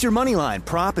 Place your moneyline,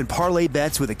 prop, and parlay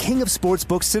bets with the king of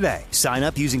sportsbooks today. Sign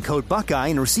up using code Buckeye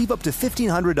and receive up to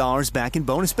 $1,500 back in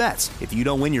bonus bets if you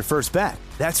don't win your first bet.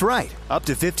 That's right, up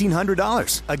to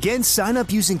 $1,500. Again, sign up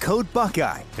using code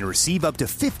Buckeye and receive up to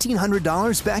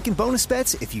 $1,500 back in bonus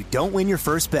bets if you don't win your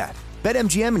first bet.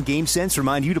 BetMGM and GameSense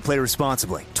remind you to play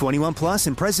responsibly. 21 plus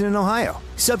and present in Ohio.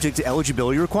 Subject to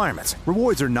eligibility requirements.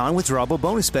 Rewards are non-withdrawable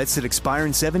bonus bets that expire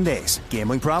in 7 days.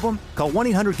 Gambling problem? Call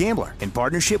 1-800-GAMBLER in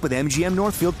partnership with MGM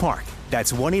Northfield Park.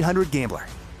 That's 1-800-GAMBLER.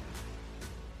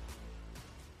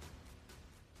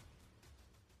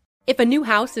 If a new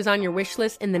house is on your wish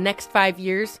list in the next 5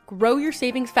 years, grow your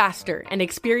savings faster and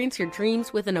experience your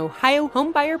dreams with an Ohio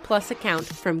Homebuyer Plus account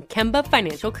from Kemba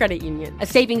Financial Credit Union. A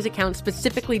savings account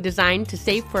specifically designed to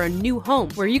save for a new home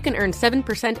where you can earn 7%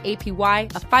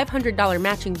 APY, a $500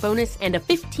 matching bonus, and a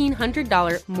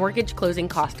 $1,500 mortgage closing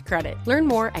cost credit. Learn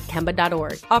more at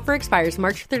Kemba.org. Offer expires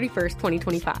March 31st,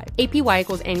 2025. APY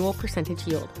equals annual percentage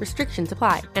yield. Restrictions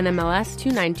apply. NMLS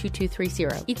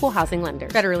 292230. Equal housing lender.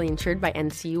 Federally insured by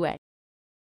NCUA.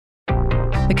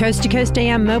 The Coast to Coast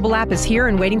AM mobile app is here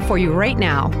and waiting for you right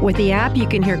now. With the app, you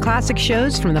can hear classic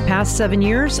shows from the past 7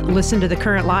 years, listen to the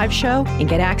current live show, and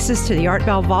get access to the Art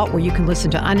Bell Vault where you can listen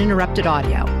to uninterrupted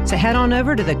audio. So head on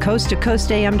over to the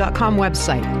coasttocoastam.com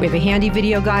website. We have a handy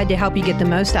video guide to help you get the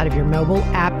most out of your mobile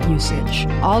app usage.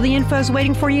 All the info is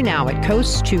waiting for you now at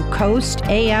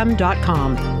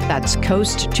coasttocoastam.com. That's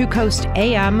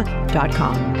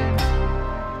coasttocoastam.com.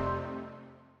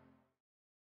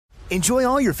 Enjoy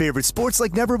all your favorite sports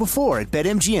like never before at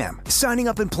BetMGM. Signing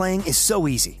up and playing is so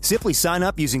easy. Simply sign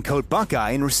up using code Buckeye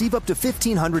and receive up to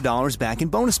 $1,500 back in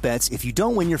bonus bets if you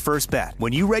don't win your first bet.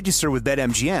 When you register with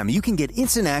BetMGM, you can get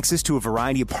instant access to a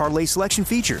variety of parlay selection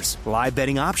features, live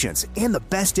betting options, and the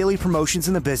best daily promotions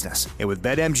in the business. And with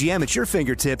BetMGM at your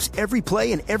fingertips, every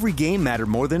play and every game matter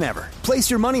more than ever. Place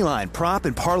your moneyline, prop,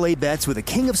 and parlay bets with the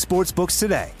king of sportsbooks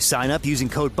today. Sign up using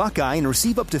code Buckeye and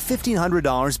receive up to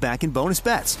 $1,500 back in bonus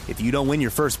bets if you don't win your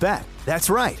first bet. That's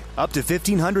right, up to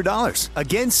 $1,500.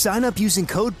 Again, sign up using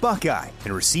code Buckeye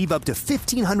and receive up to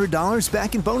 $1,500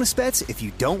 back in bonus bets if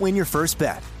you don't win your first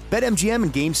bet. BetMGM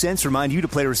and GameSense remind you to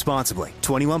play responsibly.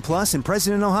 21 plus and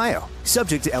present in Ohio.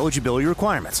 Subject to eligibility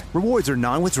requirements. Rewards are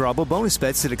non-withdrawable bonus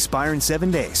bets that expire in 7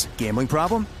 days. Gambling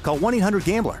problem? Call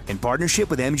 1-800-GAMBLER in partnership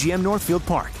with MGM Northfield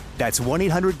Park. That's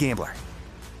 1-800-GAMBLER.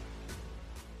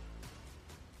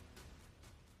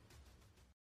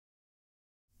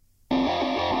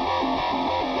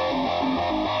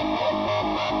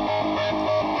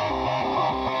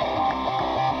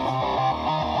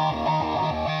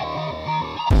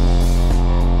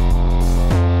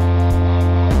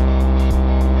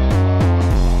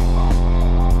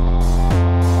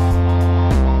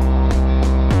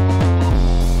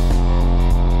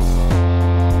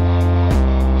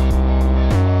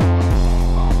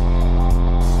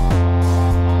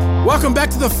 Welcome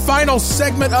back to the final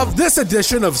segment of this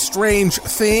edition of Strange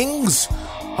Things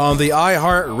on the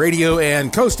iHeart Radio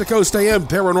and Coast to Coast AM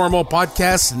Paranormal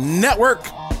Podcast Network.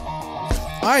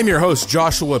 I'm your host,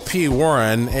 Joshua P.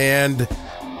 Warren, and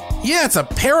yeah, it's a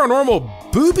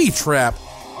paranormal booby trap.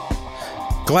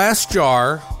 Glass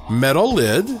jar, metal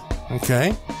lid,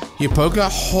 okay? You poke a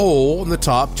hole in the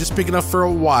top, just big enough for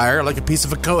a wire, like a piece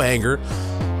of a coat hanger,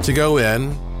 to go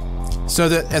in. So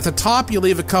that at the top you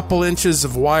leave a couple inches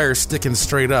of wire sticking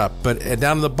straight up, but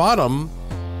down at the bottom,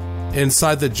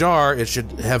 inside the jar, it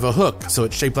should have a hook, so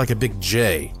it's shaped like a big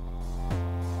J.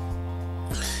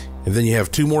 And then you have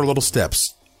 2 more little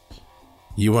steps.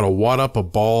 You want to wad up a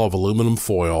ball of aluminum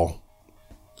foil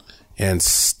and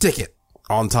stick it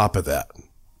on top of that.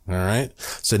 All right?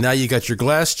 So now you got your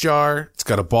glass jar. It's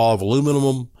got a ball of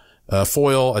aluminum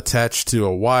foil attached to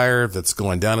a wire that's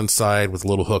going down inside with a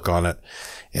little hook on it.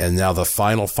 And now the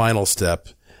final step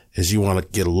is you want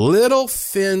to get a little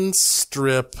thin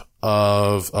strip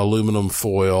of aluminum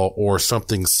foil or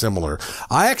something similar.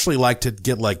 I actually like to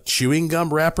get like chewing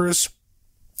gum wrappers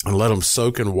and let them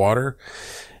soak in water.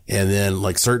 And then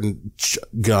like certain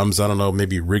gums, I don't know,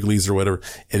 maybe Wrigley's or whatever.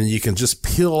 And you can just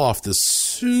peel off this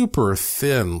super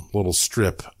thin little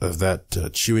strip of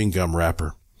that chewing gum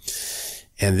wrapper.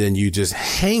 And then you just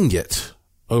hang it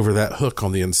over that hook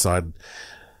on the inside.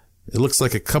 It looks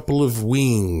like a couple of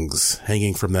wings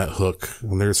hanging from that hook,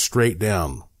 and they're straight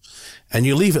down. And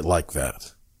you leave it like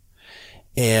that.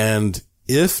 And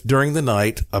if during the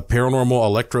night a paranormal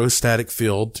electrostatic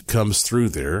field comes through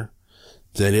there,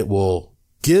 then it will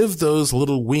give those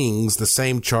little wings the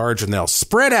same charge and they'll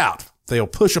spread out. They'll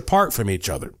push apart from each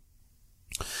other.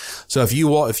 So if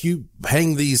you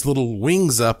hang these little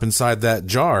wings up inside that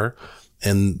jar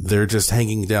and they're just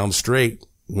hanging down straight,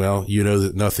 well, you know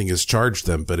that nothing has charged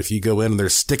them. But if you go in and they're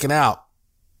sticking out,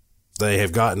 they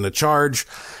have gotten a charge.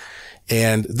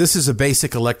 And this is a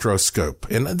basic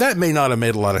electroscope. And that may not have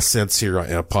made a lot of sense here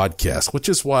in a podcast, which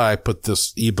is why I put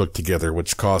this ebook together,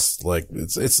 which costs like,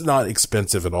 it's not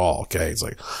expensive at all. Okay. It's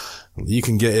like, you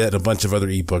can get a bunch of other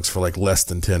ebooks for like less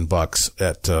than $10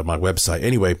 at my website.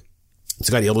 Anyway, it's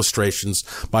got illustrations.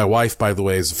 My wife, by the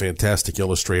way, is a fantastic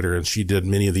illustrator, and she did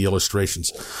many of the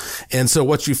illustrations. And so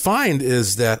what you find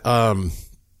is that,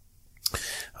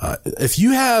 if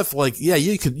you have like, yeah,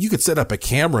 you could set up a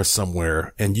camera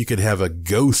somewhere and you could have a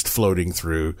ghost floating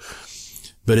through.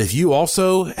 But if you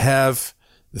also have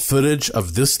the footage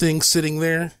of this thing sitting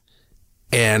there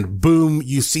and boom,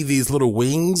 you see these little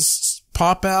wings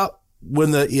pop out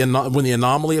when the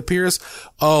anomaly appears.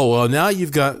 Oh, well, now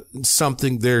you've got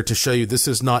something there to show you this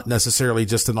is not necessarily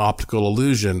just an optical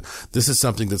illusion. This is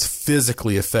something that's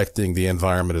physically affecting the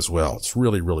environment as well. It's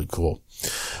really, really cool.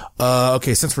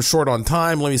 Okay, since we're short on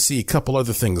time, let me see a couple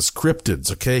other things.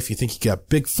 Cryptids, okay? If you think you got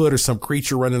Bigfoot or some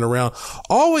creature running around,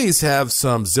 always have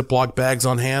some Ziploc bags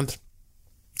on hand.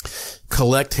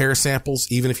 Collect hair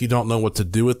samples, even if you don't know what to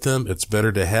do with them. It's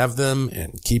better to have them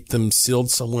and keep them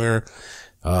sealed somewhere.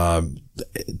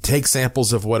 Take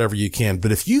samples of whatever you can.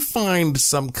 But if you find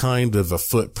some kind of a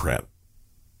footprint,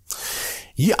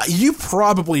 you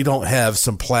probably don't have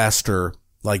some plaster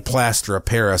of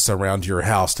Paris around your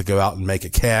house to go out and make a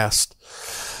cast.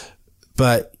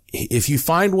 But if you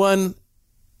find one,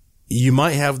 you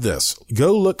might have this.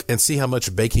 Go look and see how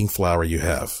much baking flour you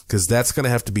have, because that's going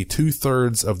to have to be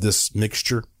 2/3 of this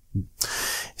mixture.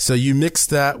 So you mix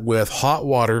that with hot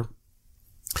water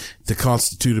to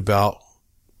constitute about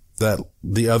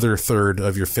the other third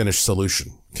of your finished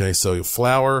solution. Okay. So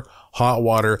flour, hot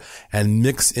water, and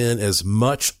mix in as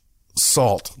much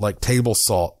salt, like table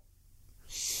salt,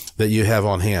 that you have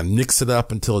on hand. Mix it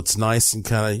up until it's nice and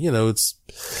kind of, you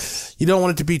don't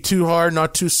want it to be too hard,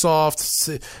 not too soft.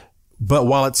 But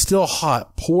while it's still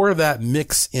hot, pour that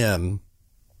mix in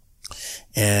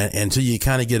and until you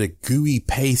kind of get a gooey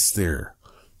paste there.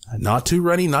 Not too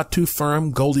runny, not too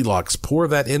firm, Goldilocks. Pour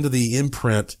that into the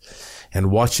imprint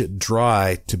and watch it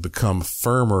dry to become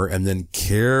firmer, and then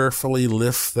carefully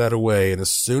lift that away. And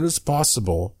as soon as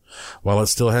possible, while it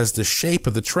still has the shape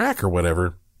of the track or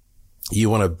whatever, you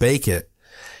want to bake it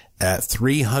at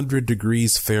 300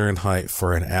 degrees Fahrenheit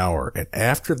for an hour. And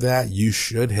after that, you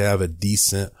should have a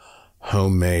decent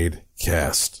homemade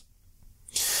cast.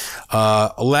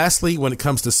 Lastly, when it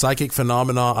comes to psychic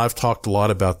phenomena, I've talked a lot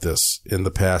about this in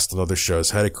the past on other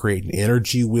shows, how to create an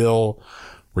energy wheel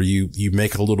where you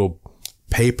make a little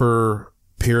paper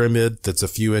pyramid that's a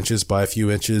few inches by a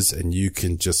few inches, and you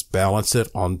can just balance it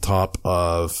on top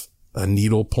of a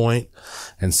needle point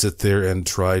and sit there and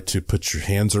try to put your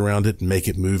hands around it and make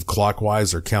it move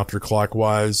clockwise or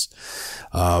counterclockwise.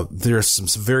 There are some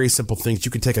very simple things.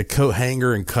 You can take a coat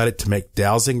hanger and cut it to make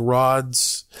dowsing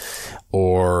rods,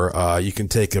 or you can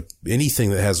take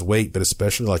anything that has weight, but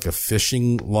especially like a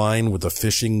fishing line with a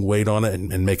fishing weight on it,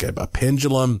 and make a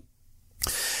pendulum.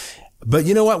 But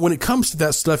you know what? When it comes to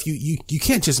that stuff, you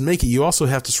can't just make it. You also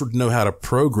have to sort of know how to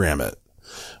program it,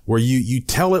 where you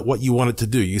tell it what you want it to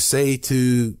do. You say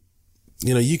to,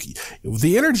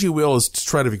 the energy wheel is to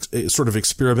try to sort of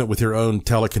experiment with your own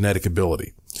telekinetic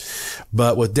ability.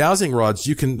 But with dowsing rods,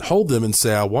 you can hold them and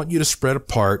say, I want you to spread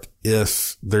apart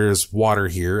if there's water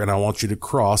here, and I want you to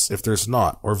cross if there's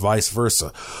not, or vice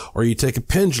versa. Or you take a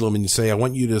pendulum and you say, I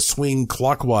want you to swing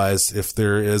clockwise if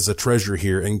there is a treasure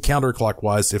here, and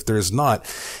counterclockwise if there's not.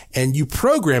 And you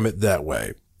program it that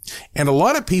way. And a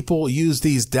lot of people use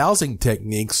these dowsing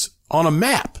techniques on a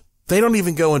map. They don't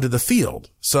even go into the field.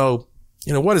 So,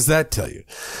 what does that tell you?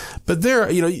 But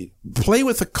play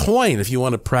with a coin if you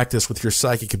want to practice with your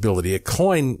psychic ability. A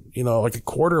coin, like a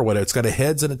quarter or whatever, it's got a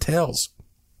heads and a tails.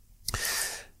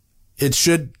 It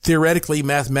should theoretically,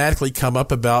 mathematically come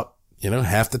up about,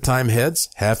 half the time heads,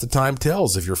 half the time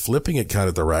tails if you're flipping it kind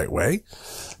of the right way.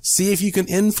 See if you can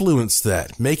influence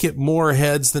that. Make it more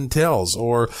heads than tails,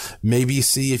 or maybe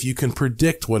see if you can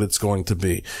predict what it's going to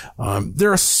be.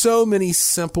 There are so many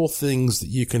simple things that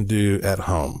you can do at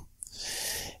home.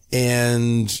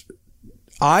 And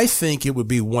I think it would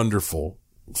be wonderful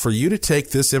for you to take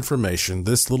this information,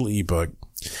 this little ebook,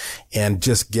 and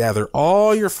just gather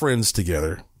all your friends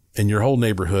together in your whole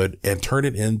neighborhood and turn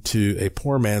it into a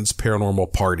poor man's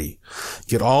paranormal party.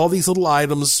 Get all these little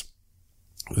items,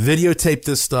 videotape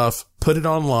this stuff, put it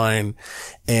online,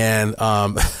 and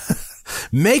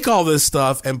make all this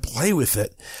stuff and play with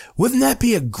it. Wouldn't that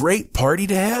be a great party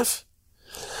to have?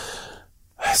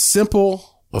 Simple,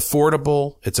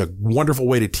 affordable. It's a wonderful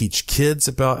way to teach kids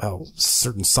about how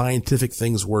certain scientific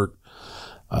things work.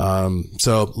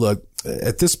 So look,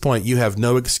 at this point, you have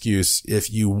no excuse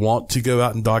if you want to go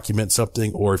out and document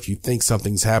something, or if you think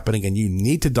something's happening and you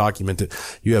need to document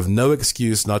it. You have no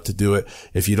excuse not to do it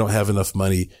if you don't have enough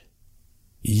money.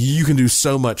 You can do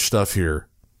so much stuff here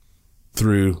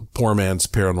through Poor Man's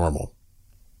Paranormal.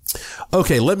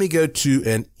 Okay, let me go to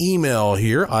an email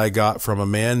here I got from a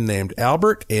man named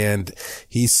Albert, and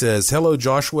he says, hello,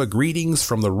 Joshua, greetings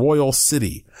from the Royal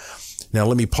City. Now,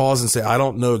 let me pause and say, I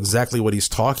don't know exactly what he's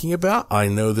talking about. I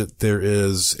know that there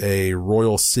is a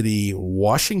Royal City,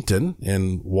 Washington,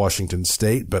 in Washington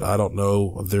State, but I don't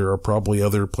know. There are probably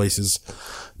other places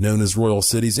known as Royal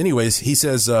Cities. Anyways, he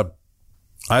says,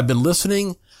 I've been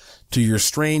listening to your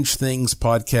Strange Things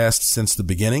podcast since the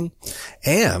beginning,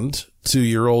 and to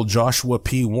your old Joshua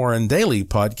P. Warren Daily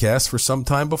podcast for some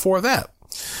time before that.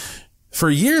 For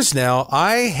years now,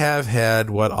 I have had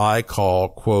what I call,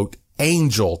 quote,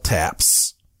 angel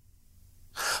taps.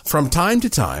 From time to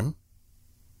time,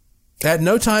 at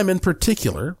no time in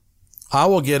particular, I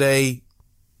will get a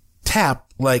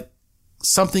tap like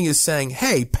something is saying,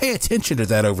 hey, pay attention to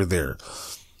that over there,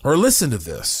 or listen to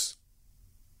this.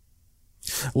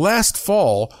 Last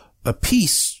fall, a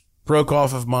piece broke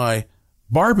off of my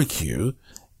barbecue,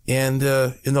 and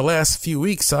in the last few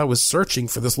weeks, I was searching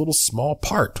for this little small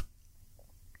part.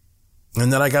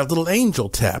 And then I got a little angel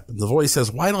tap, and the voice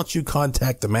says, why don't you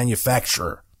contact the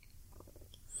manufacturer?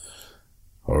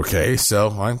 Okay, so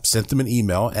I sent them an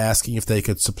email asking if they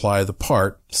could supply the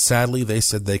part. Sadly, they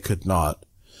said they could not,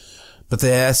 but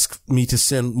they asked me to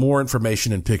send more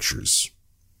information and pictures.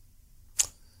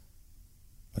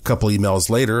 A couple emails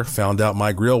later, found out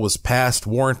my grill was past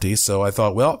warranty, so I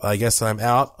thought, well, I guess I'm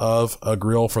out of a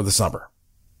grill for the summer.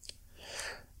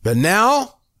 But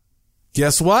now,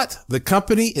 guess what? The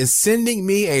company is sending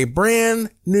me a brand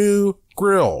new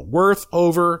grill worth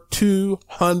over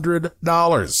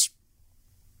 $200.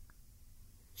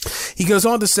 He goes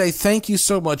on to say, thank you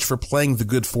so much for playing the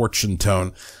good fortune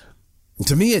tone.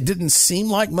 To me, it didn't seem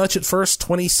like much at first,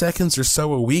 20 seconds or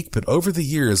so a week, but over the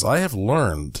years, I have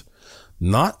learned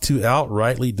not to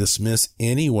outrightly dismiss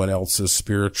anyone else's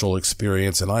spiritual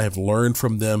experience, and I have learned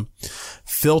from them,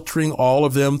 filtering all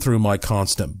of them through my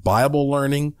constant Bible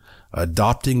learning,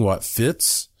 adopting what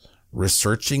fits,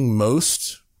 researching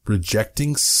most,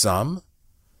 rejecting some.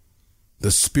 The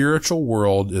spiritual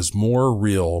world is more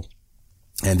real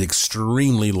and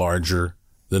extremely larger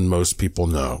than most people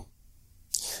know.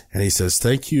 And he says,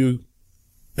 thank you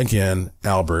again,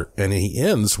 Albert. And he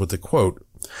ends with the quote,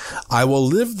 I will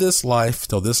live this life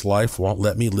till this life won't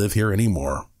let me live here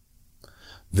anymore.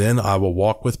 Then I will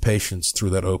walk with patience through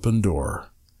that open door.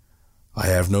 I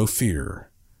have no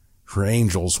fear, for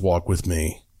angels walk with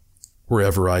me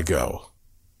wherever I go.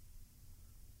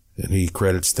 And he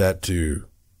credits that to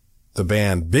the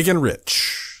band Big and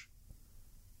Rich.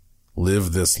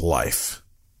 Live this life.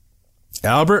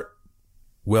 Albert,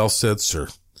 well said, sir.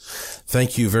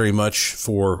 Thank you very much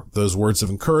for those words of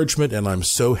encouragement, and I'm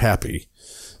so happy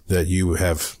that you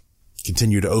have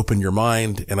continued to open your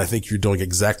mind, and I think you're doing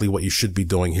exactly what you should be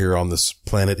doing here on this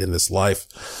planet in this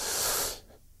life.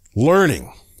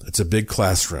 Learning. It's a big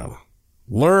classroom.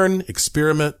 Learn,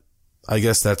 experiment. I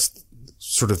guess that's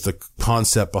sort of the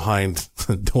concept behind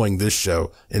doing this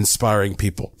show, inspiring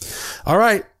people. All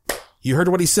right. You heard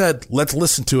what he said. Let's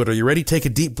listen to it. Are you ready? Take a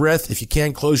deep breath. If you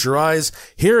can, close your eyes.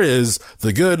 Here is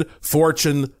the Good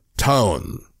Fortune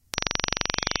Tone.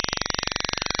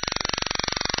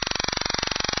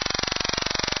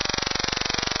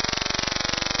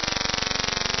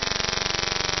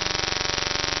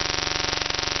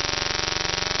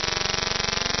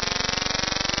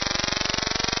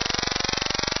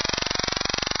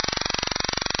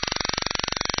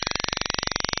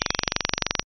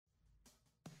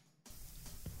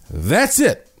 That's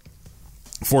it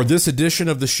for this edition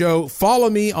of the show. Follow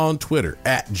me on Twitter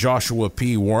at Joshua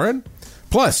P. Warren.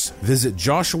 Plus, visit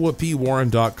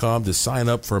joshuapwarren.com to sign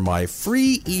up for my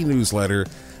free e-newsletter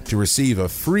to receive a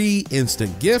free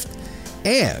instant gift,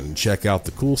 and check out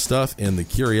the cool stuff in the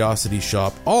Curiosity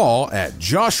Shop, all at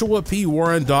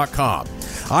joshuapwarren.com.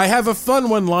 I have a fun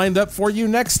one lined up for you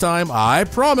next time, I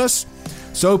promise.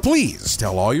 So please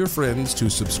tell all your friends to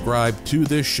subscribe to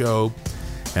this show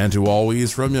and to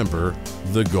always remember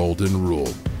the golden rule.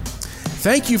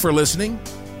 Thank you for listening.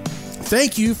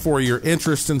 Thank you for your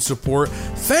interest and support.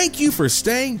 Thank you for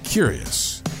staying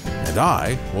curious. And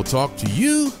I will talk to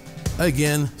you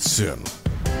again soon.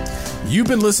 You've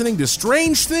been listening to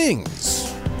Strange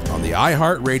Things on the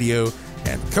iHeartRadio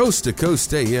and Coast to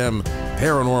Coast AM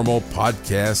Paranormal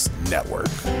Podcast Network.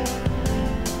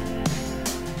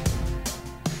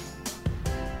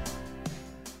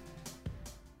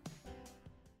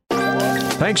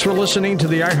 Thanks for listening to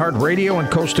the iHeartRadio and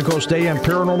Coast to Coast AM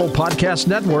Paranormal Podcast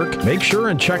Network. Make sure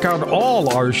and check out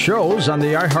all our shows on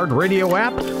the iHeartRadio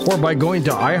app or by going to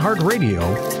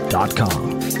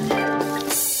iHeartRadio.com.